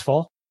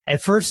stressful.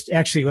 At first,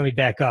 actually, let me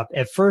back up.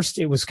 At first,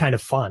 it was kind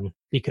of fun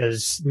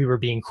because we were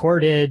being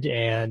courted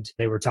and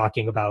they were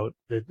talking about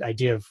the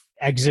idea of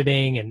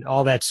exiting and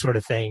all that sort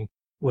of thing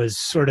was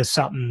sort of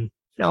something,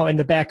 in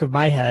the back of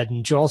my head.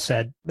 And Joel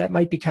said that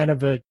might be kind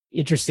of an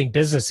interesting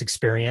business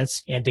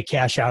experience and to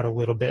cash out a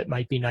little bit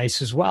might be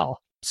nice as well.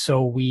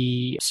 So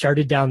we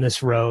started down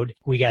this road.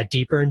 We got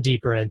deeper and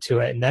deeper into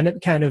it. And then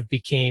it kind of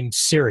became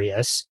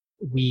serious.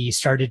 We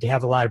started to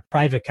have a lot of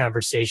private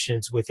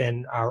conversations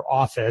within our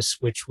office,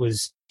 which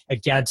was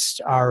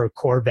against our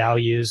core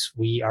values.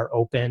 We are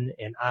open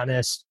and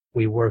honest.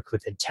 We work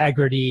with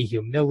integrity,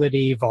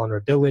 humility,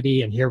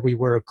 vulnerability. And here we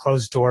were,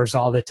 closed doors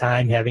all the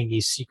time, having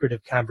these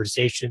secretive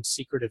conversations,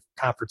 secretive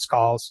conference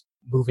calls,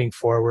 moving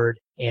forward.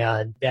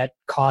 And that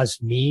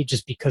caused me,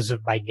 just because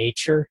of my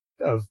nature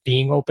of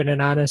being open and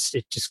honest,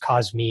 it just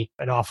caused me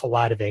an awful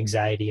lot of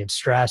anxiety and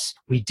stress.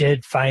 We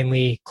did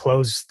finally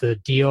close the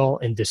deal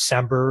in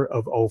December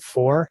of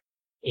 2004,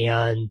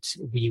 and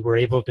we were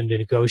able to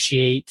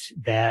negotiate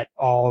that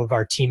all of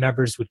our team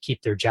members would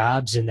keep their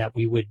jobs and that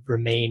we would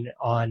remain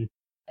on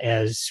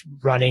as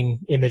running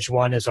Image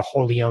One as a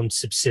wholly owned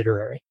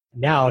subsidiary.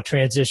 Now,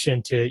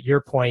 transition to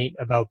your point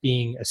about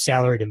being a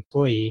salaried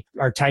employee,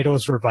 our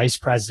titles were vice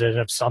president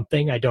of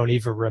something I don't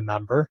even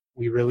remember.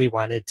 We really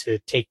wanted to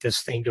take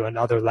this thing to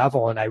another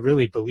level, and I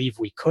really believe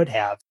we could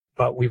have.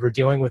 But we were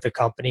dealing with a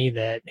company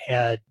that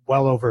had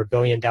well over $1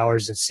 billion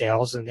in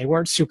sales, and they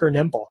weren't super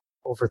nimble,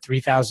 over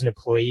 3,000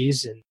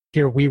 employees. And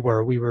here we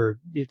were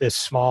this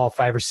small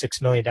 $5 or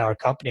 $6 million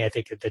company, I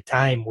think at the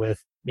time,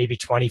 with maybe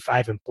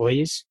 25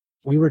 employees.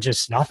 We were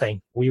just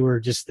nothing. We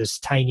were just this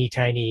tiny,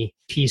 tiny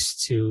piece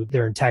to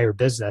their entire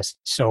business.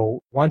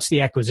 So once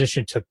the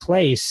acquisition took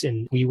place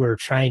and we were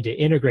trying to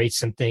integrate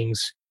some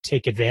things,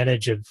 take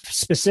advantage of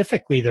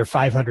specifically their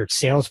 500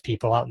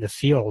 salespeople out in the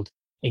field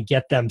and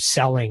get them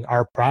selling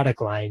our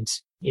product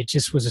lines, it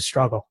just was a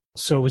struggle.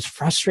 So it was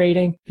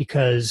frustrating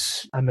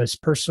because I'm a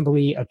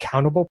personally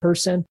accountable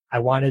person. I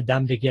wanted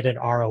them to get an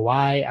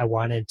ROI. I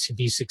wanted to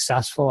be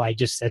successful.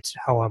 That's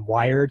how I'm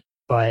wired.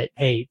 But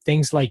hey,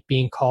 things like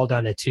being called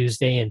on a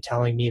Tuesday and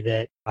telling me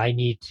that I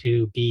need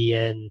to be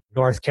in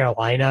North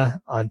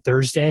Carolina on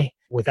Thursday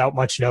without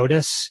much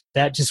notice,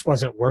 that just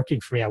wasn't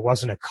working for me. I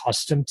wasn't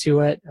accustomed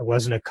to it. I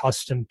wasn't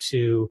accustomed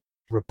to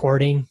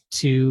reporting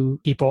to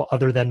people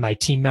other than my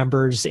team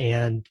members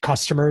and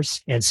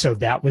customers. And so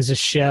that was a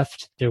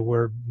shift. There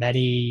were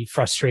many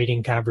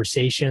frustrating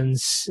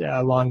conversations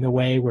along the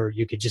way where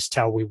you could just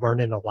tell we weren't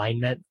in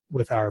alignment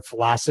with our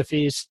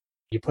philosophies.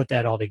 You put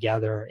that all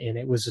together, and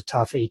it was a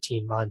tough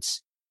 18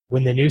 months.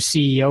 When the new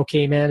CEO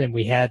came in and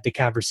we had the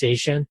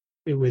conversation,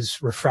 it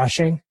was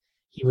refreshing.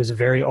 He was a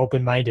very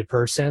open-minded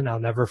person.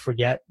 I'll never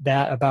forget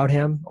that about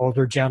him.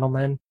 Older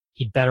gentleman.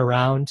 He'd been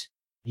around.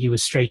 He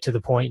was straight to the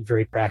point and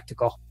very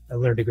practical. I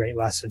learned a great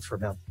lesson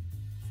from him.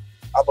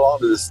 I belong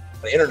to this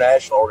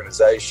international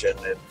organization,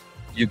 and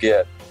you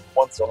get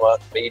once a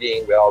month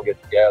meeting. We all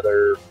get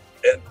together,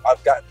 and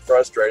I've gotten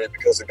frustrated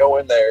because I go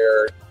in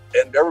there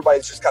and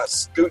everybody's just kind of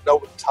scooting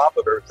over the top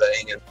of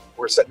everything, and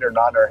we're sitting there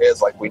nodding our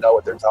heads like we know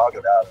what they're talking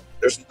about.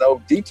 There's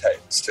no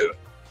details to it.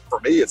 For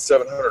me, it's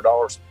 $700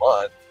 a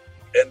month,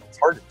 and it's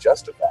hard to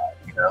justify,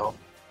 you know.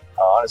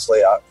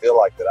 Honestly, I feel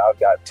like that I've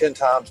got 10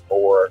 times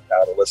more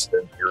out of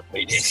listening to your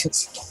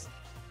meetings.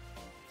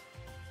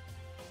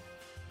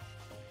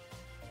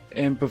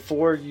 And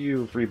before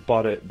you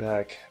rebought it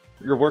back,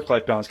 your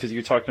work-life balance, because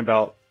you're talking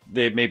about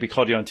they maybe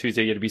called you on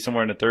Tuesday, you had to be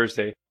somewhere on a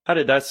Thursday. How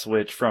did that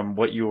switch from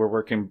what you were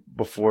working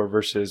before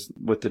versus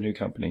with the new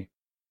company?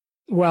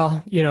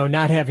 Well,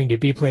 not having to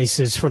be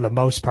places for the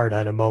most part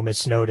on a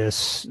moment's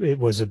notice, it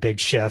was a big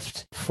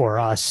shift for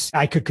us.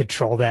 I could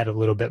control that a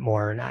little bit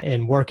more.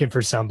 And working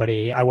for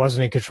somebody, I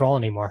wasn't in control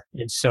anymore.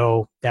 And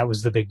so that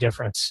was the big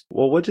difference.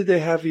 Well, what did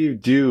they have you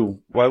do?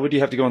 Why would you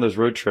have to go on those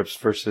road trips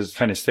versus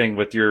kind of staying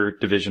with your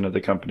division of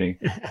the company?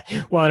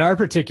 Well, in our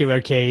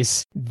particular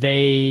case,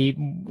 they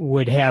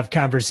would have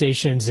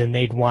conversations and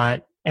they'd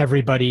want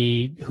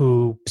everybody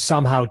who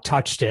somehow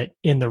touched it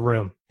in the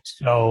room.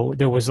 So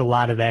there was a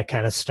lot of that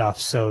kind of stuff.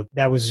 So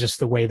that was just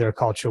the way their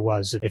culture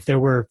was. If there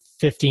were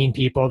 15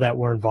 people that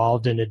were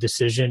involved in a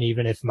decision,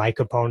 even if my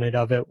component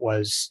of it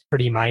was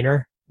pretty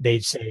minor,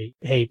 they'd say,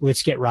 hey,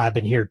 let's get Rob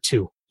in here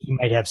too. He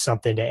might have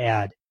something to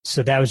add.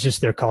 So that was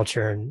just their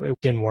culture, and it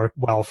didn't work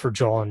well for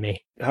Joel and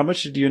me. How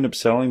much did you end up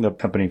selling the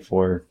company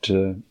for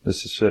to the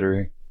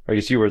subsidiary? I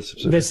guess you were the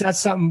subsidiary.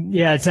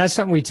 It's not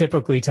something we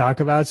typically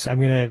talk about. So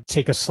I'm going to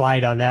take a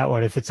slide on that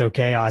one if it's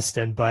okay,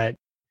 Austin. But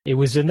it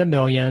was in the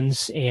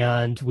millions,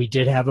 and we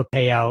did have a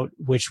payout,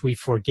 which we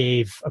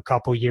forgave a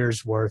couple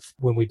years worth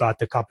when we bought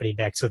the company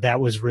back. So that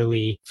was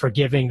really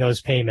forgiving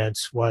those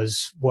payments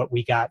was what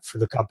we got for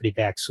the company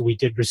back. So we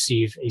did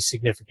receive a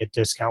significant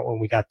discount when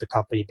we got the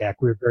company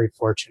back. We were very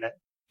fortunate.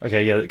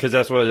 Okay, yeah, because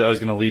that's what I was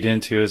going to lead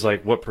into is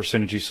like what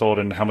percentage you sold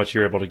and how much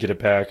you're able to get it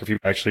back if you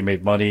actually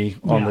made money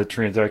on the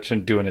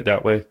transaction doing it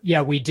that way.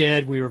 Yeah, we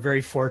did. We were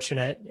very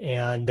fortunate,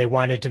 and they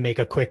wanted to make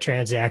a quick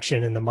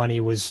transaction, and the money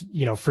was,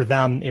 for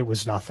them, it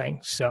was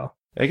nothing. So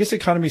I guess the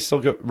economy's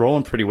still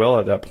rolling pretty well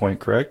at that point,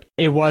 correct?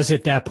 It was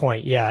at that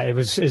point. Yeah, it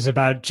was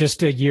about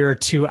just a year or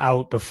two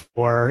out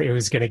before it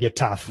was going to get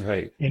tough.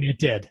 Right. And it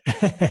did.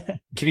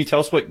 Can you tell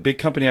us what big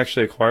company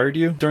actually acquired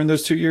you during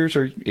those 2 years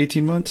or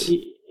 18 months?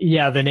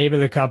 Yeah, the name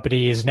of the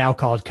company is now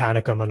called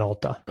Konica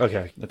Minolta.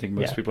 Okay, I think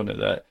most people know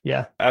that.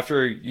 Yeah.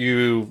 After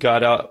you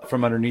got out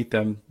from underneath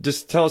them,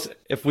 just tell us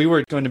if we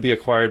were going to be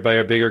acquired by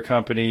a bigger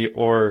company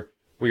or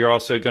we are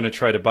also going to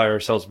try to buy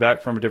ourselves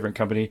back from a different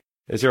company,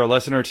 is there a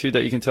lesson or two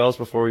that you can tell us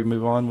before we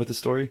move on with the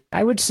story?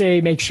 I would say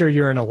make sure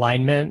you're in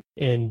alignment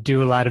and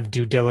do a lot of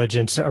due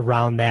diligence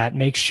around that.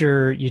 Make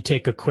sure you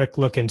take a quick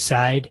look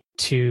inside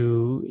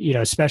to,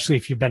 especially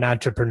if you've been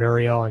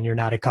entrepreneurial and you're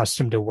not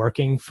accustomed to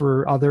working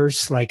for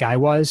others like I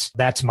was.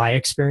 That's my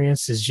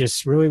experience, is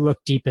just really look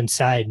deep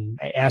inside and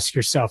ask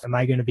yourself, am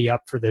I going to be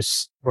up for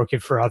this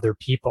working for other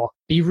people?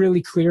 Be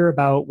really clear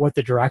about what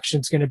the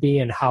direction's going to be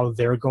and how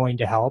they're going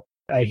to help.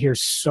 I hear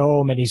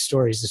so many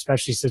stories,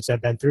 especially since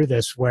I've been through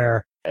this,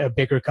 where a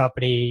bigger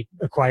company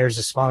acquires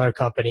a smaller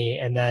company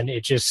and then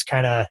it just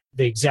kind of,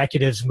 the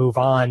executives move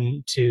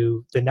on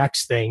to the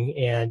next thing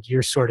and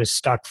you're sort of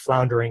stuck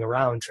floundering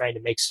around trying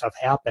to make stuff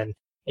happen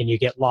and you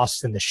get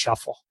lost in the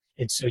shuffle.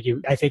 And so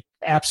I think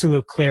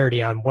absolute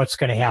clarity on what's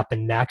going to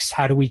happen next,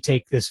 how do we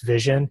take this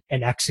vision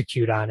and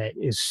execute on it,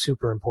 is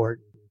super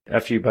important.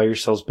 After you buy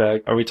yourselves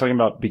back, are we talking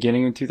about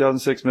beginning in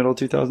 2006, middle of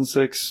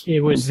 2006?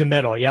 It was the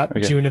middle, yep,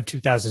 okay. June of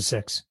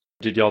 2006.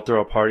 Did y'all throw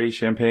a party,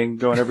 champagne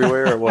going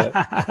everywhere or what?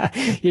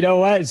 You know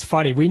what? It's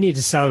funny. We need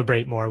to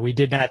celebrate more. We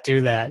did not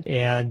do that.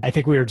 And I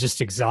think we were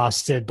just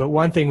exhausted. But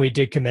one thing we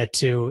did commit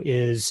to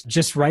is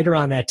just right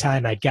around that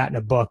time, I'd gotten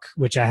a book,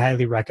 which I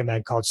highly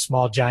recommend, called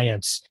Small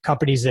Giants,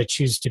 Companies That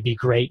Choose to Be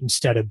Great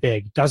Instead of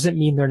Big. Doesn't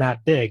mean they're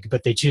not big,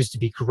 but they choose to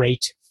be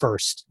great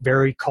first.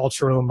 Very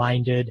cultural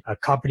minded,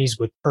 companies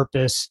with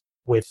purpose,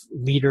 with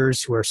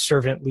leaders who are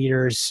servant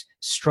leaders,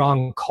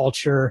 strong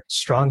culture,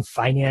 strong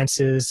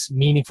finances,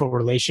 meaningful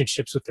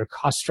relationships with their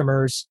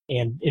customers,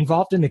 and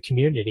involved in the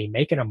community,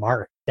 making a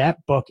mark.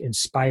 That book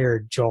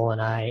inspired Joel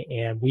and I,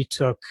 and we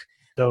took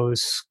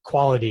those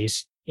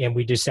qualities and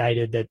we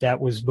decided that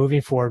was moving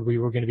forward. We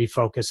were going to be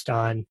focused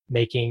on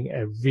making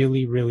a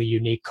really, really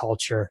unique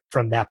culture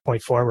from that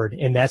point forward.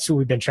 And that's what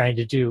we've been trying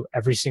to do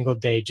every single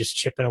day, just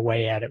chipping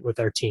away at it with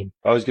our team.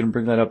 I was going to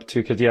bring that up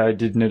too, because I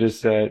did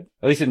notice that,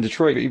 at least in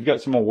Detroit, you've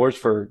got some awards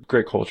for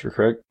great culture,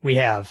 correct? We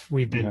have.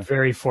 We've been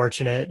very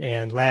fortunate.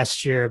 And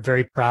last year,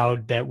 very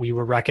proud that we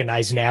were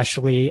recognized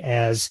nationally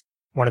as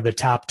one of the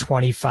top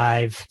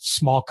 25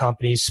 small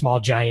companies, small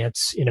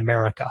giants in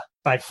America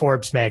by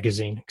Forbes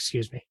magazine,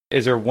 excuse me.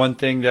 Is there one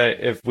thing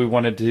that if we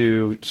wanted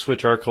to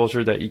switch our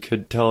culture that you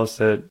could tell us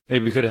that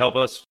maybe could help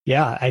us?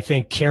 Yeah, I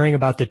think caring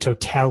about the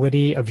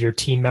totality of your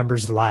team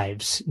members'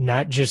 lives,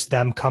 not just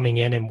them coming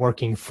in and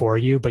working for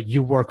you, but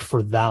you work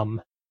for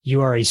them.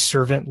 You are a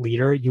servant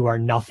leader. You are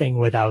nothing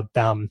without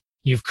them.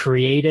 You've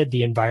created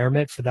the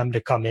environment for them to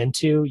come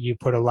into. You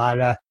put a lot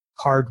of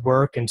hard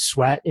work and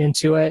sweat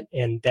into it,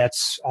 and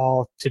that's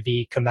all to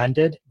be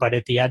commended. But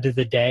at the end of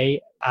the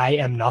day, I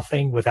am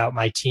nothing without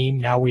my team.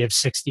 Now we have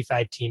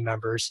 65 team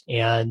members,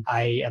 and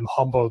I am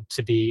humbled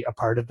to be a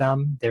part of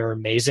them. They're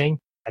amazing.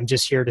 I'm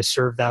just here to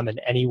serve them in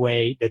any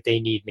way that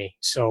they need me.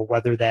 So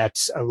whether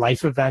that's a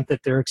life event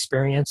that they're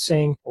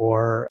experiencing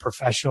or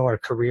professional or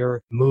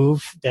career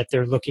move that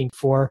they're looking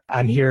for,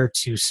 I'm here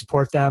to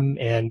support them.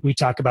 And we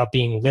talk about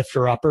being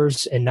lifter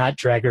uppers and not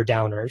dragger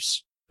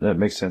downers. That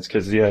makes sense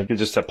because, yeah, it's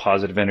just a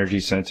positive energy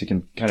sense. You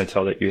can kind of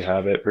tell that you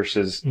have it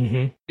versus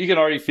you can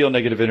already feel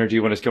negative energy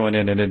when it's going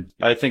in. And then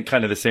I think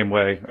kind of the same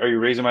way. Are you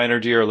raising my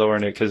energy or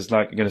lowering it? Because it's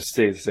not going to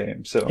stay the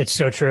same. So it's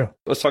so true.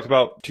 Let's talk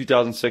about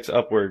 2006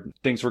 upward.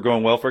 Things were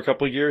going well for a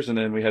couple of years and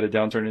then we had a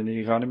downturn in the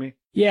economy.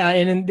 Yeah.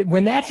 And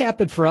when that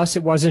happened for us,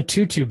 it wasn't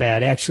too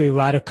bad. Actually, a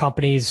lot of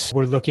companies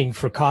were looking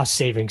for cost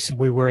savings.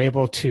 We were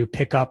able to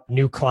pick up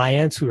new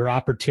clients. We were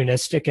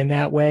opportunistic in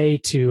that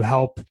way to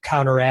help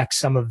counteract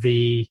some of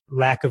the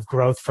lack of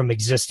growth from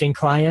existing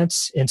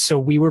clients. And so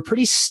we were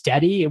pretty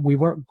steady. We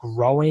weren't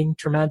growing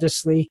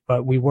tremendously,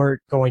 but we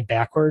weren't going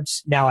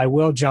backwards. Now I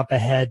will jump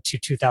ahead to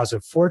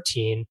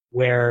 2014,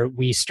 where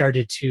we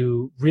started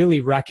to really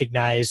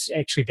recognize,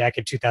 actually back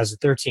in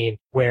 2013,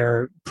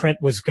 where print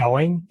was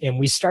going. And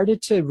we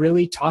started to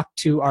really talk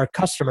to our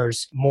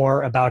customers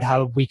more about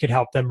how we could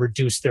help them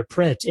reduce their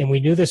print. And we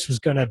knew this was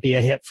going to be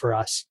a hit for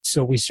us.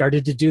 So we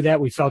started to do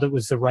that. We felt it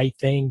was the right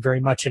thing, very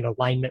much in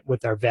alignment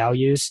with our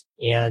values.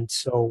 And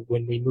so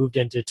when we moved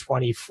into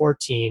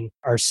 2014,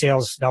 our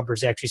sales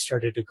numbers actually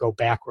started to go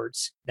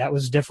backwards. That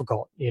was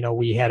difficult.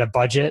 We had a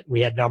budget,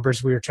 we had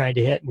numbers we were trying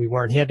to hit, and we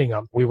weren't hitting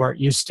them. We weren't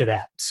used to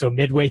that. So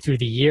midway through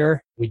the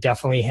year, we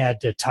definitely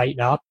had to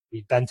tighten up.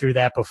 We've been through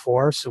that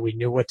before, so we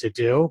knew what to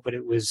do, but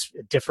it was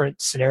a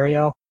different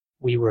scenario.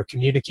 We were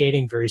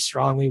communicating very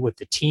strongly with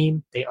the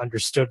team. They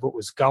understood what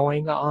was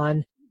going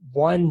on.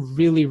 One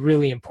really,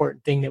 really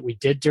important thing that we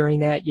did during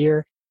that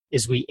year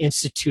is we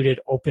instituted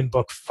open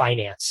book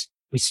finance.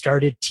 We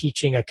started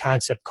teaching a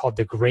concept called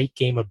The Great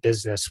Game of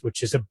Business,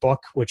 which is a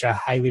book which I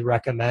highly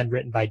recommend,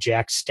 written by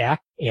Jack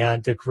Stack.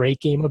 And The Great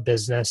Game of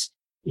Business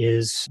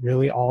is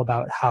really all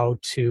about how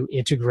to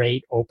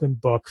integrate open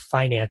book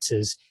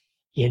finances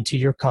into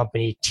your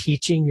company,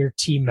 teaching your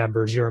team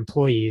members, your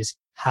employees,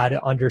 how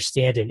to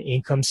understand an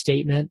income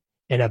statement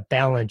and a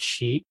balance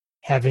sheet,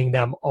 having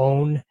them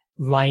own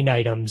line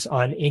items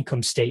on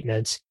income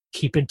statements,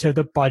 keeping to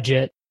the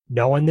budget,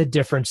 knowing the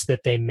difference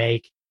that they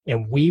make.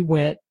 And we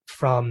went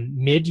from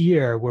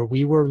mid-year where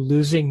we were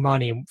losing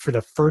money for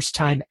the first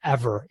time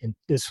ever, and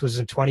this was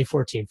in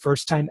 2014,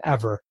 first time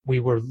ever,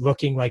 we were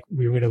looking like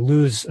we were going to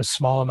lose a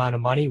small amount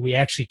of money. We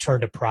actually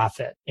turned a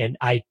profit. And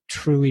I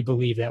truly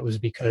believe that was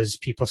because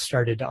people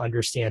started to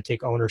understand,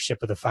 take ownership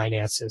of the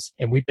finances.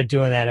 And we've been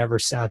doing that ever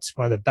since.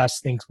 One of the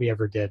best things we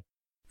ever did.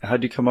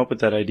 How'd you come up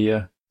with that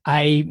idea?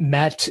 I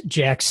met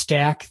Jack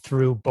Stack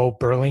through Bo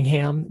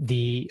Burlingham,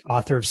 the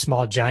author of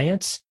Small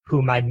Giants,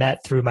 whom I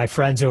met through my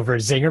friends over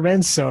at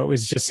Zingerman. So it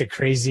was just a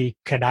crazy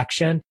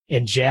connection.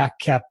 And Jack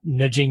kept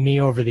nudging me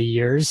over the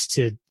years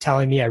to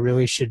telling me I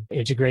really should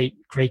integrate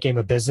Great Game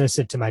of Business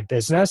into my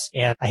business.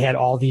 And I had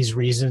all these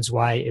reasons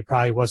why it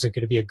probably wasn't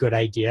going to be a good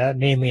idea.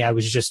 Mainly, I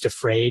was just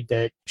afraid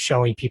that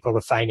showing people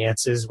the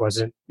finances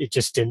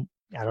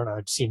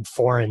it seemed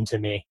foreign to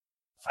me.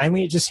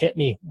 Finally, it just hit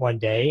me one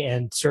day,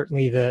 and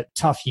certainly the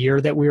tough year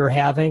that we were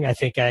having,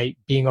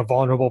 being a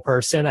vulnerable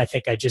person, I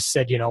think I just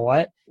said, you know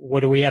what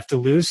do we have to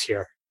lose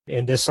here?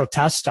 And this will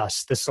test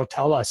us. This will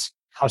tell us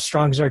how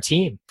strong is our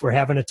team. If we're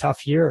having a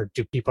tough year,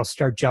 do people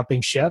start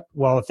jumping ship?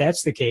 Well, if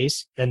that's the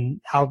case,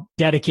 then how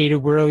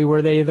dedicated really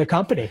were they to the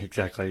company?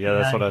 Exactly. Yeah,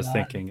 that's what I was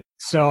thinking.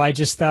 So I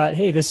just thought,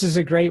 hey, this is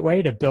a great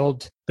way to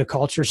build the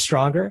culture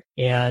stronger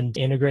and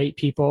integrate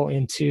people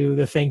into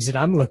the things that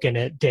I'm looking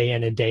at day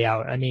in and day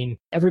out. I mean,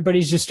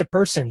 everybody's just a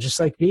person, just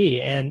like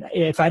me. And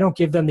if I don't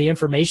give them the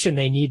information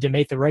they need to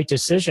make the right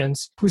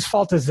decisions, whose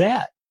fault is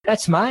that?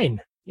 That's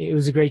mine. It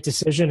was a great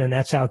decision, and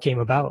that's how it came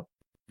about.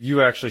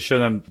 You actually show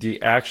them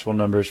the actual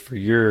numbers for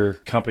your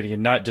company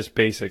and not just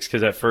basics,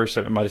 because at first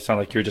it might have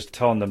sounded like you were just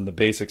telling them the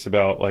basics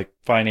about like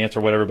finance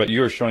or whatever, but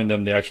you were showing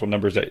them the actual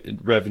numbers, that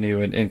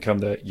revenue and income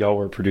that y'all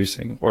were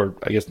producing, or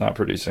I guess not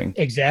producing.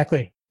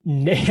 Exactly.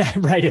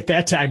 Right. At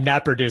that time,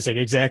 not producing.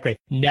 Exactly.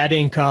 Net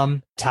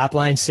income, top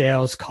line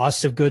sales,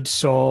 cost of goods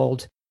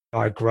sold,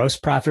 our gross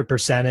profit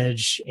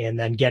percentage, and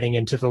then getting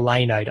into the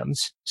line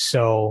items.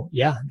 So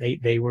yeah,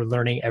 they were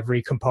learning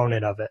every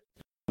component of it.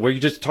 Were you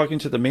just talking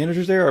to the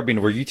managers there? I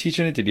mean, were you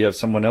teaching it? Did you have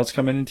someone else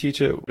come in and teach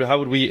it? How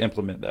would we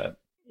implement that?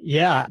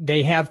 Yeah,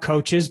 they have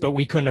coaches, but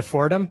we couldn't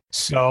afford them.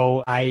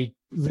 So I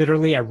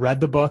read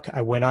the book.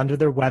 I went onto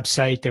their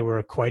website. There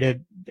were quite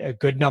a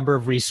good number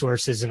of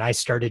resources, and I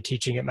started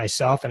teaching it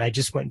myself. And I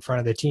just went in front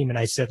of the team and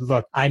I said,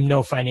 look, I'm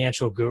no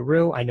financial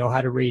guru. I know how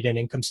to read an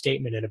income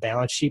statement and a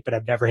balance sheet, but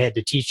I've never had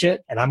to teach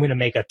it. And I'm going to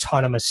make a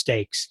ton of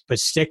mistakes, but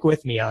stick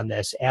with me on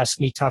this. Ask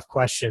me tough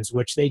questions,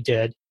 which they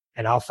did.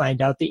 And I'll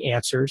find out the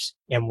answers,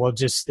 and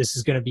this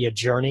is going to be a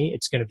journey.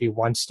 It's going to be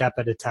one step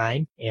at a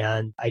time.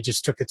 And I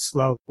just took it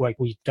slow, like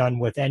we've done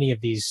with any of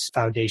these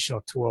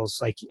foundational tools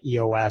like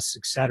EOS,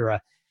 et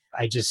cetera.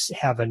 I just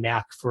have a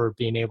knack for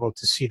being able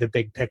to see the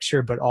big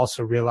picture, but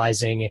also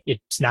realizing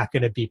it's not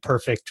going to be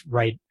perfect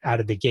right out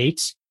of the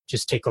gates.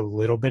 Just take a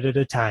little bit at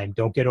a time.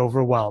 Don't get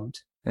overwhelmed.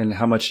 And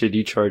how much did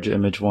you charge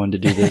Image One to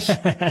do this?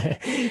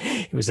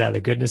 It was out of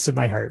the goodness of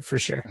my heart, for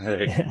sure.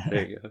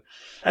 There you go.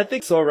 I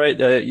think it's all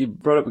right. You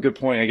brought up a good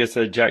point. I guess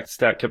Jack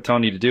Stack kept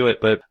telling you to do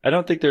it, but I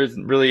don't think there's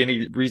really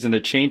any reason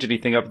to change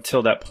anything up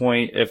until that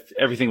point if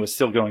everything was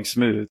still going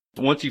smooth.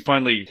 Once you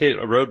finally hit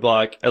a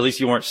roadblock, at least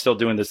you weren't still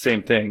doing the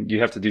same thing. You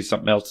have to do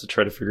something else to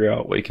try to figure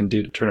out what you can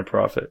do to turn a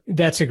profit.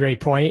 That's a great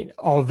point.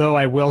 Although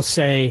I will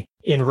say,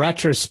 in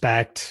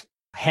retrospect,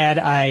 had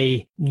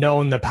I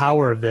known the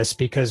power of this,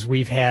 because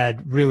we've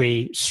had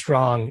really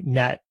strong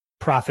net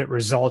profit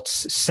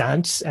results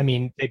since. I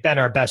mean, they've been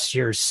our best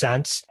years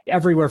since,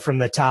 everywhere from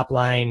the top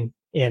line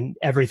and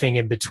everything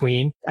in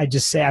between. I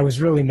just say I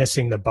was really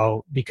missing the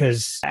boat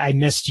because I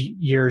missed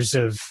years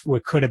of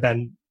what could have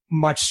been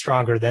much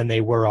stronger than they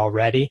were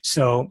already.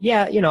 So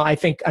yeah, I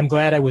think I'm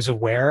glad I was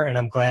aware, and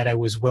I'm glad I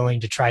was willing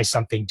to try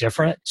something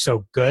different.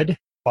 So good.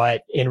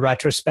 But in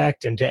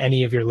retrospect, and to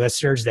any of your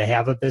listeners that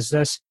have a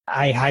business,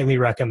 I highly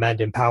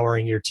recommend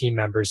empowering your team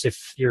members.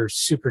 If you're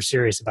super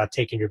serious about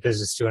taking your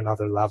business to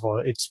another level,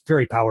 it's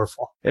very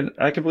powerful. And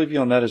I can believe you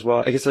on that as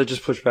well. I guess I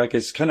just push back.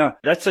 It's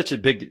that's such a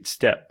big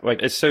step.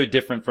 Like, it's so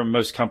different from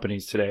most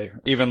companies today.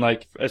 Even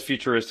like as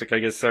futuristic, I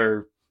guess,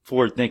 or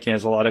forward thinking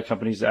as a lot of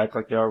companies act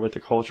like they are with the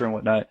culture and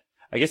whatnot.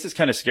 I guess it's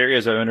kind of scary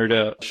as an owner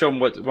to show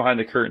them what's behind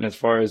the curtain as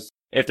far as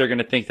if they're going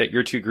to think that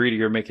you're too greedy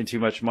or making too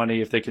much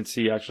money, if they can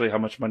see actually how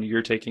much money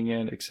you're taking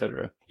in, et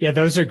cetera. Yeah,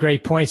 those are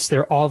great points.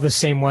 They're all the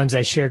same ones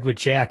I shared with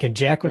Jack. And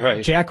Jack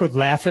would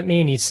laugh at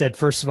me, and he said,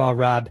 first of all,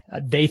 Rob,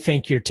 they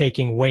think you're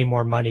taking way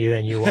more money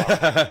than you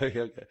are.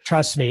 Okay.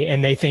 Trust me.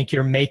 And they think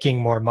you're making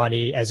more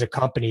money as a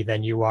company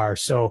than you are.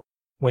 So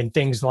when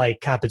things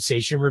like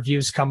compensation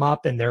reviews come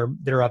up and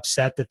they're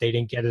upset that they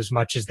didn't get as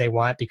much as they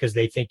want because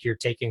they think you're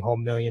taking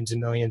home millions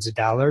and millions of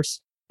dollars,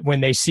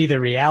 when they see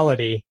the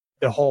reality,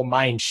 the whole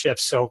mind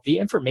shifts. So the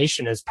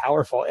information is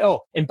powerful.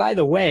 Oh, and by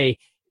the way,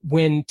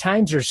 when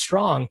times are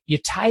strong, you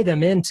tie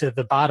them into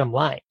the bottom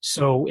line.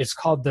 So it's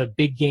called the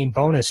Big Game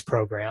Bonus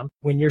Program.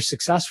 When you're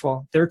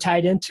successful, they're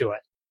tied into it.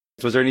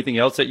 Was there anything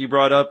else that you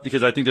brought up?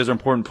 Because I think those are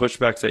important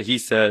pushbacks that he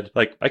said.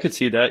 Like, I could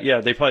see that. Yeah,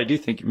 they probably do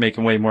think you're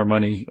making way more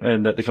money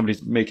and that the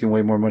company's making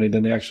way more money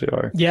than they actually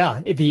are.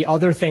 Yeah. The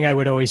other thing I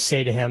would always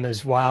say to him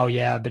is, wow,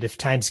 yeah, but if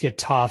times get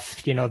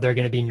tough, they're going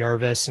to be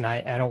nervous, and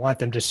I don't want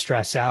them to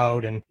stress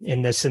out and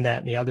this and that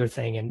and the other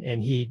thing.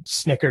 And he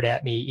snickered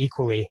at me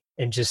equally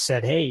and just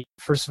said, hey,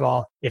 first of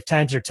all, if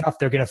times are tough,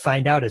 they're going to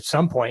find out at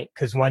some point,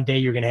 because one day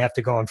you're going to have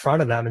to go in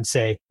front of them and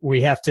say,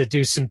 we have to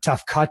do some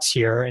tough cuts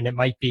here. And it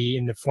might be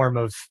in the form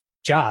of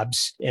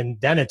jobs. And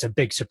then it's a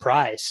big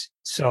surprise.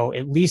 So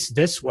at least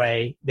this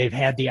way, they've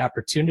had the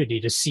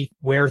opportunity to see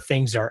where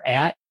things are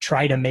at,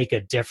 try to make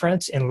a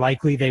difference, and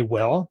likely they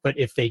will. But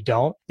if they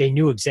don't, they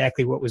knew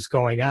exactly what was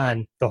going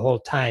on the whole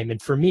time.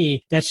 And for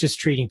me, that's just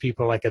treating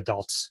people like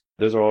adults.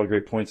 Those are all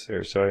great points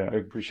there. So I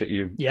appreciate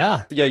you.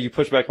 Yeah. Yeah, you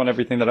push back on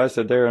everything that I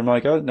said there. I'm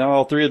like, oh, now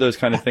all three of those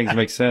kind of things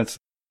make sense.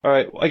 All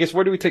right. I guess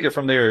where do we take it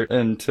from there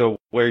until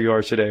where you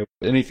are today?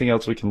 Anything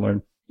else we can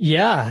learn?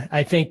 Yeah,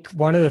 I think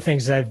one of the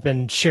things I've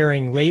been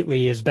sharing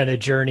lately has been a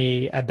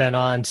journey I've been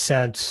on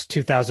since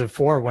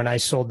 2004 when I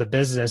sold the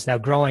business. Now,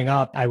 growing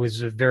up, I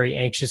was a very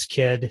anxious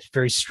kid,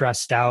 very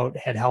stressed out,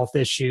 had health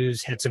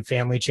issues, had some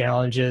family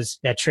challenges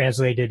that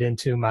translated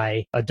into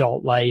my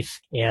adult life.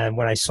 And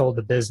when I sold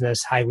the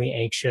business, highly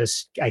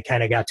anxious, I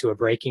kind of got to a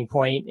breaking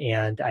point,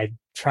 and I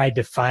tried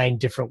to find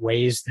different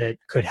ways that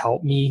could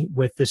help me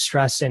with the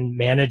stress and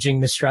managing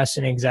the stress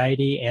and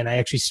anxiety. And I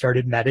actually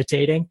started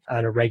meditating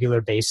on a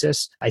regular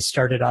basis. I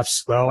started off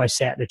slow. I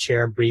sat in a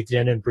chair and breathed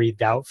in and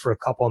breathed out for a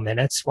couple of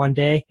minutes one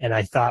day. And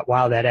I thought,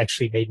 wow, that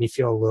actually made me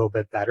feel a little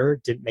bit better.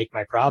 It didn't make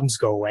my problems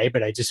go away,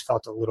 but I just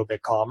felt a little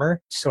bit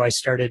calmer. So I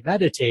started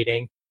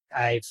meditating.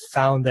 I've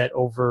found that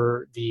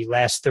over the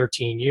last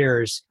 13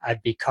 years,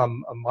 I've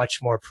become a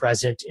much more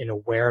present and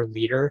aware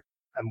leader.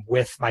 I'm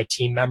with my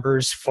team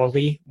members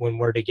fully when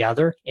we're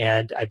together.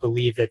 And I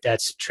believe that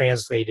that's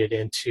translated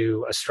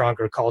into a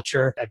stronger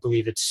culture. I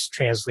believe it's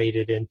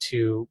translated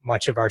into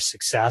much of our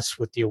success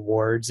with the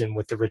awards and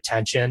with the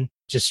retention,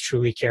 just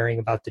truly caring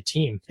about the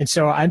team. And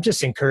so I'm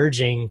just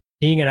encouraging,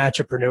 being an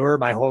entrepreneur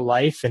my whole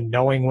life and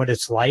knowing what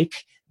it's like.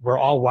 We're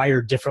all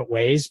wired different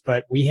ways,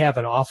 but we have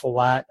an awful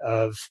lot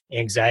of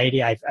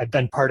anxiety. I've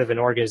been part of an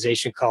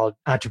organization called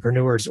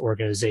Entrepreneurs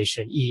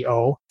Organization,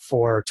 EO,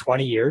 for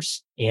 20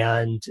 years.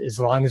 And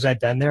as long as I've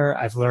been there,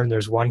 I've learned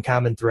there's one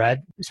common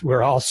thread.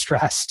 We're all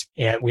stressed,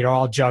 and we're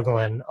all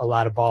juggling a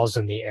lot of balls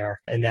in the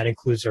air. And that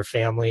includes our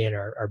family and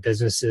our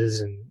businesses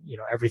and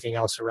everything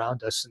else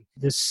around us. And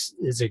this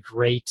is a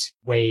great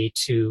way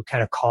to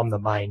kind of calm the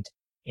mind.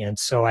 And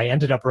so I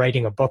ended up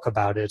writing a book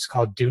about it. It's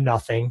called Do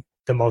Nothing: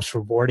 The Most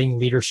Rewarding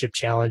Leadership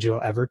Challenge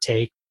You'll Ever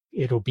Take.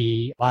 It'll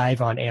be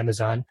live on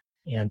Amazon.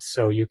 And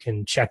so you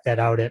can check that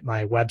out at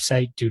my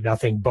website,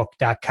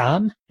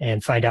 donothingbook.com,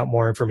 and find out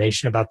more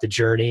information about the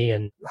journey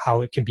and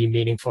how it can be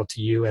meaningful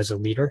to you as a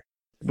leader.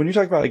 When you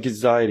talk about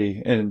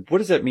anxiety, and what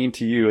does that mean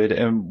to you,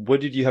 and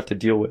what did you have to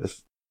deal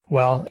with?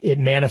 Well, it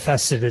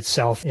manifested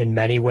itself in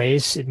many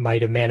ways. It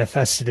might have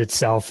manifested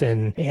itself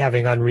in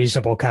having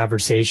unreasonable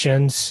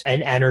conversations,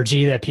 and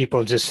energy that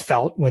people just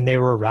felt when they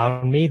were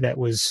around me that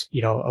was,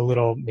 a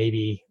little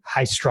maybe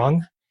high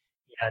strung.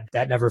 And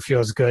that never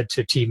feels good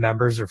to team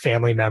members or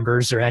family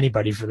members or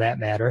anybody for that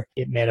matter.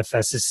 It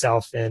manifests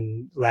itself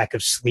in lack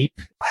of sleep,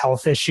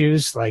 health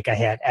issues. Like I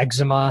had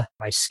eczema,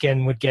 my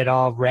skin would get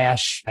all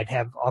rash. I'd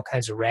have all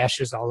kinds of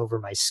rashes all over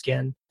my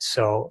skin.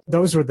 So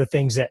those were the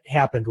things that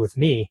happened with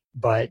me.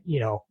 But,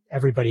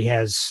 everybody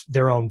has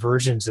their own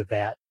versions of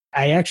that.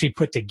 I actually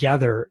put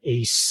together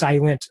a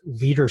silent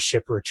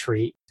leadership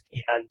retreat.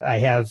 And I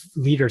have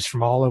leaders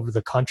from all over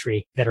the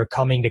country that are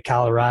coming to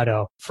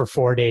Colorado for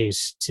 4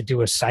 days to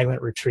do a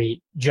silent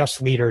retreat,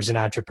 just leaders and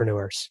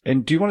entrepreneurs.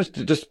 And do you want us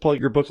to just plug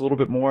your book a little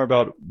bit more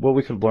about what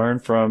we could learn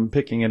from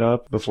picking it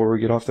up before we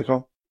get off the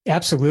call?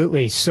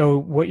 Absolutely. So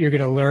what you're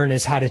going to learn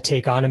is how to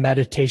take on a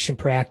meditation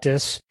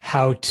practice,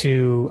 how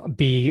to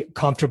be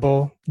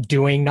comfortable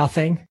doing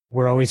nothing.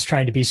 We're always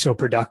trying to be so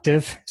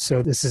productive.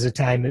 So this is a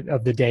time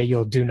of the day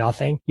you'll do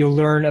nothing. You'll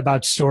learn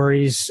about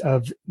stories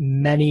of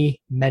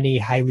many, many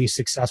highly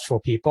successful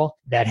people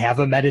that have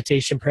a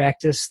meditation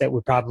practice that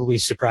would probably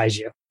surprise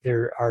you.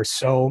 There are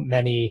so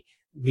many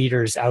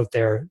leaders out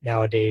there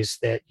nowadays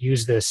that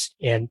use this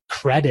and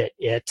credit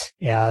it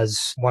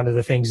as one of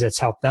the things that's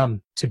helped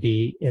them to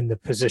be in the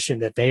position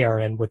that they are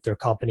in with their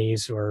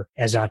companies or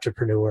as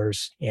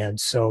entrepreneurs. And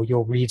so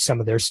you'll read some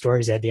of their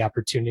stories. I had the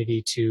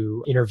opportunity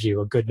to interview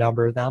a good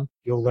number of them.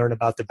 You'll learn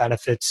about the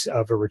benefits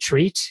of a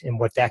retreat and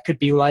what that could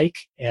be like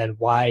and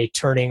why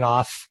turning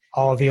off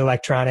all the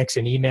electronics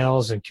and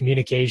emails and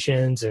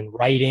communications and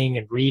writing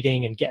and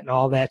reading and getting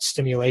all that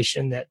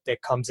stimulation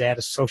that comes out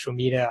of social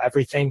media,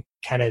 everything,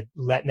 kind of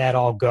letting that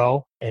all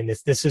go. And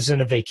if this isn't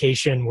a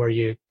vacation where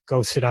you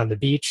go sit on the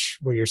beach,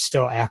 where you're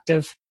still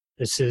active,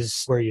 this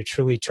is where you're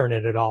truly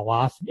turning it all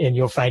off. And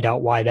you'll find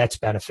out why that's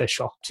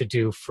beneficial to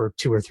do for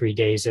 2 or 3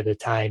 days at a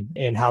time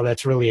and how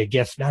that's really a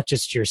gift, not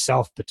just to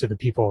yourself, but to the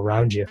people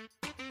around you.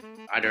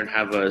 I don't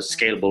have a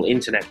scalable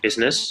internet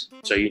business.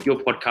 So your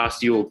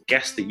podcast, your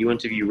guests that you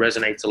interview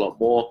resonates a lot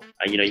more.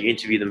 You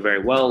interview them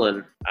very well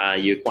and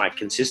you're quite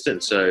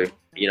consistent. So,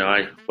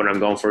 when I'm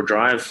going for a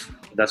drive,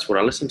 that's what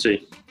I listen to.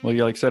 Well,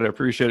 like I said, I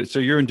appreciate it. So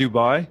you're in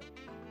Dubai?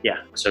 Yeah.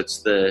 So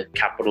it's the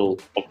capital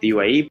of the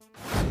UAE.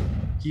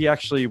 He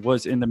actually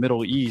was in the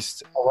Middle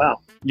East. Oh, wow.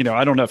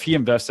 I don't know if he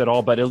invests at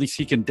all, but at least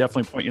he can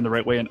definitely point you in the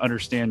right way and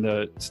understand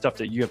the stuff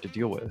that you have to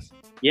deal with.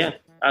 Yeah.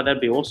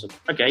 That'd be awesome.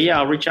 Okay. Yeah.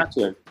 I'll reach out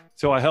to him.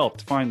 So I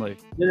helped finally.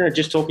 No,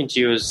 just talking to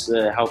you has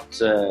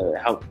helped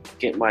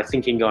get my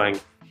thinking going.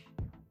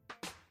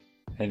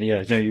 And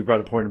you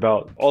brought a point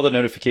about all the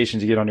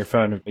notifications you get on your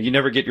phone. You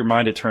never get your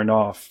mind to turn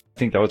off. I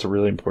think that was a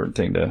really important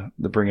thing to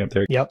bring up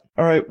there. Yep.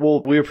 All right.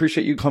 Well, we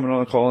appreciate you coming on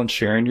the call and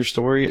sharing your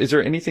story. Is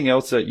there anything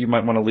else that you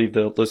might want to leave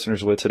the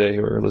listeners with today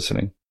who are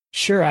listening?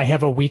 Sure. I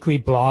have a weekly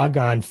blog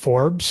on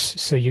Forbes,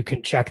 so you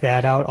can check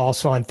that out.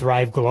 Also on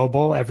Thrive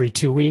Global, every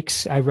 2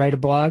 weeks, I write a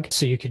blog,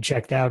 so you can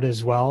check that out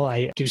as well.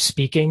 I do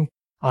speaking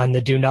on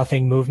the Do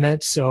Nothing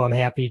movement, so I'm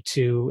happy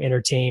to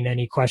entertain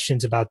any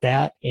questions about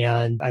that.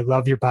 And I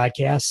love your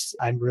podcast.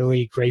 I'm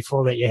really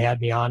grateful that you had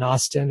me on,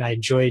 Austin. I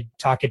enjoyed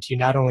talking to you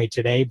not only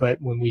today,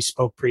 but when we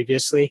spoke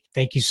previously.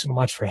 Thank you so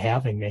much for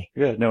having me.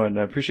 Yeah, no, and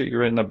I appreciate you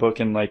writing that book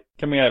and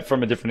coming at it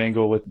from a different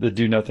angle with the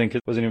Do Nothing,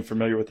 because I wasn't even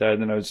familiar with that.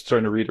 And then I was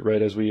starting to read it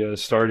right as we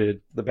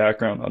started the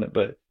background on it.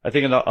 But I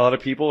think a lot of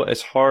people,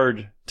 it's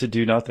hard to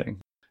do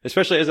nothing.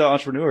 Especially as an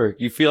entrepreneur,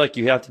 you feel like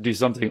you have to do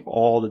something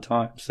all the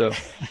time. So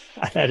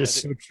that is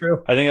so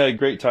true. I think that's a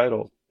great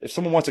title. If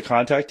someone wants to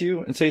contact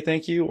you and say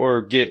thank you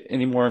or get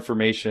any more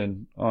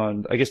information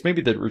on, I guess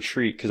maybe the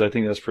retreat, because I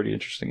think that's pretty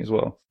interesting as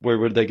well. Where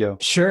would they go?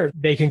 Sure.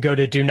 They can go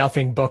to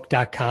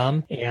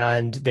donothingbook.com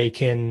and they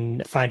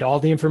can find all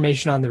the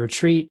information on the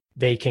retreat.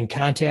 They can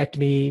contact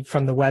me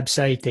from the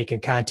website. They can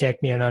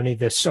contact me on any of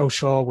the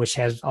social, which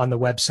has on the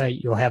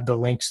website, you'll have the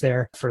links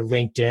there for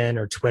LinkedIn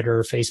or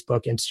Twitter,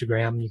 Facebook,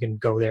 Instagram. You can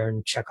go there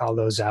and check all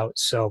those out.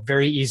 So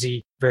very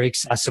easy, very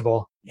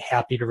accessible.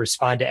 Happy to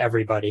respond to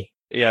everybody.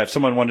 Yeah, if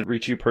someone wanted to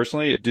reach you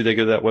personally, do they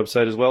go to that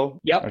website as well?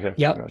 Yep. Okay.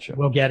 Yep. Gotcha.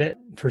 We'll get it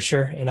for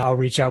sure. And I'll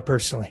reach out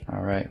personally.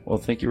 All right. Well,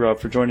 thank you, Rob,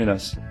 for joining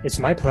us. It's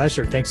my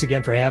pleasure. Thanks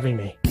again for having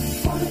me.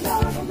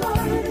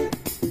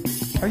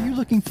 Are you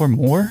looking for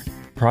more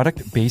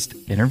product-based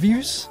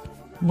interviews?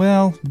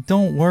 Well,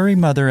 don't worry,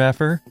 mother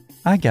effer.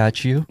 I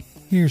got you.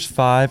 Here's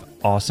 5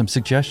 awesome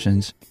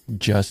suggestions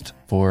just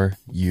for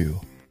you.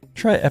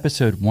 Try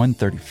episode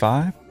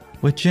 135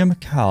 with Jim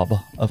Kalb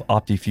of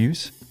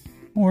OptiFuse,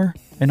 or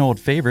an old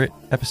favorite,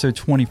 episode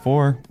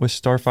 24 with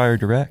Starfire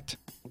Direct.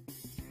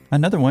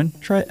 Another one,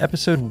 try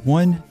episode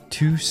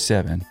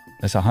 127,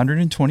 that's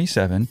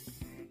 127,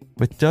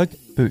 with Doug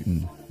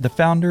Booten, the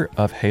founder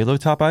of Halo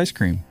Top Ice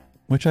Cream,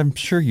 which I'm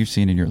sure you've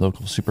seen in your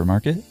local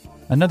supermarket.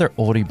 Another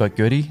oldie but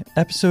goodie,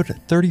 episode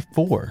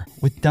 34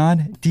 with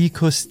Don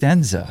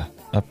DiCostanza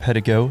of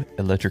Pedigo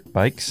Electric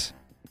Bikes.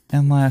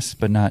 And last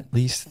but not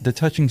least, the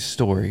touching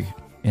story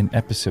in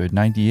episode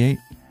 98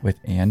 with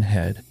Ann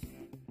Head.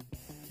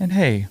 And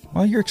hey,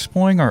 while you're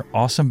exploring our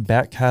awesome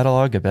back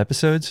catalog of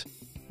episodes,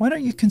 why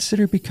don't you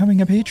consider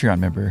becoming a Patreon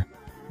member?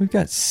 We've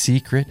got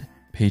secret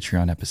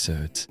Patreon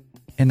episodes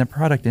in the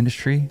product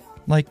industry,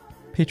 like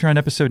Patreon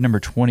episode number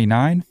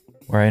 29,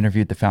 where I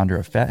interviewed the founder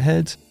of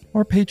Fatheads,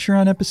 or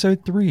Patreon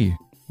episode 3,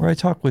 where I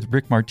talk with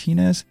Rick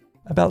Martinez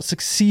about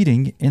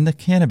succeeding in the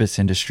cannabis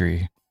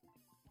industry.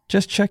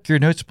 Just check your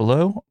notes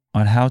below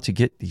on how to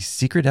get these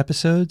secret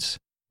episodes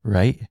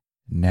right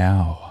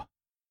now.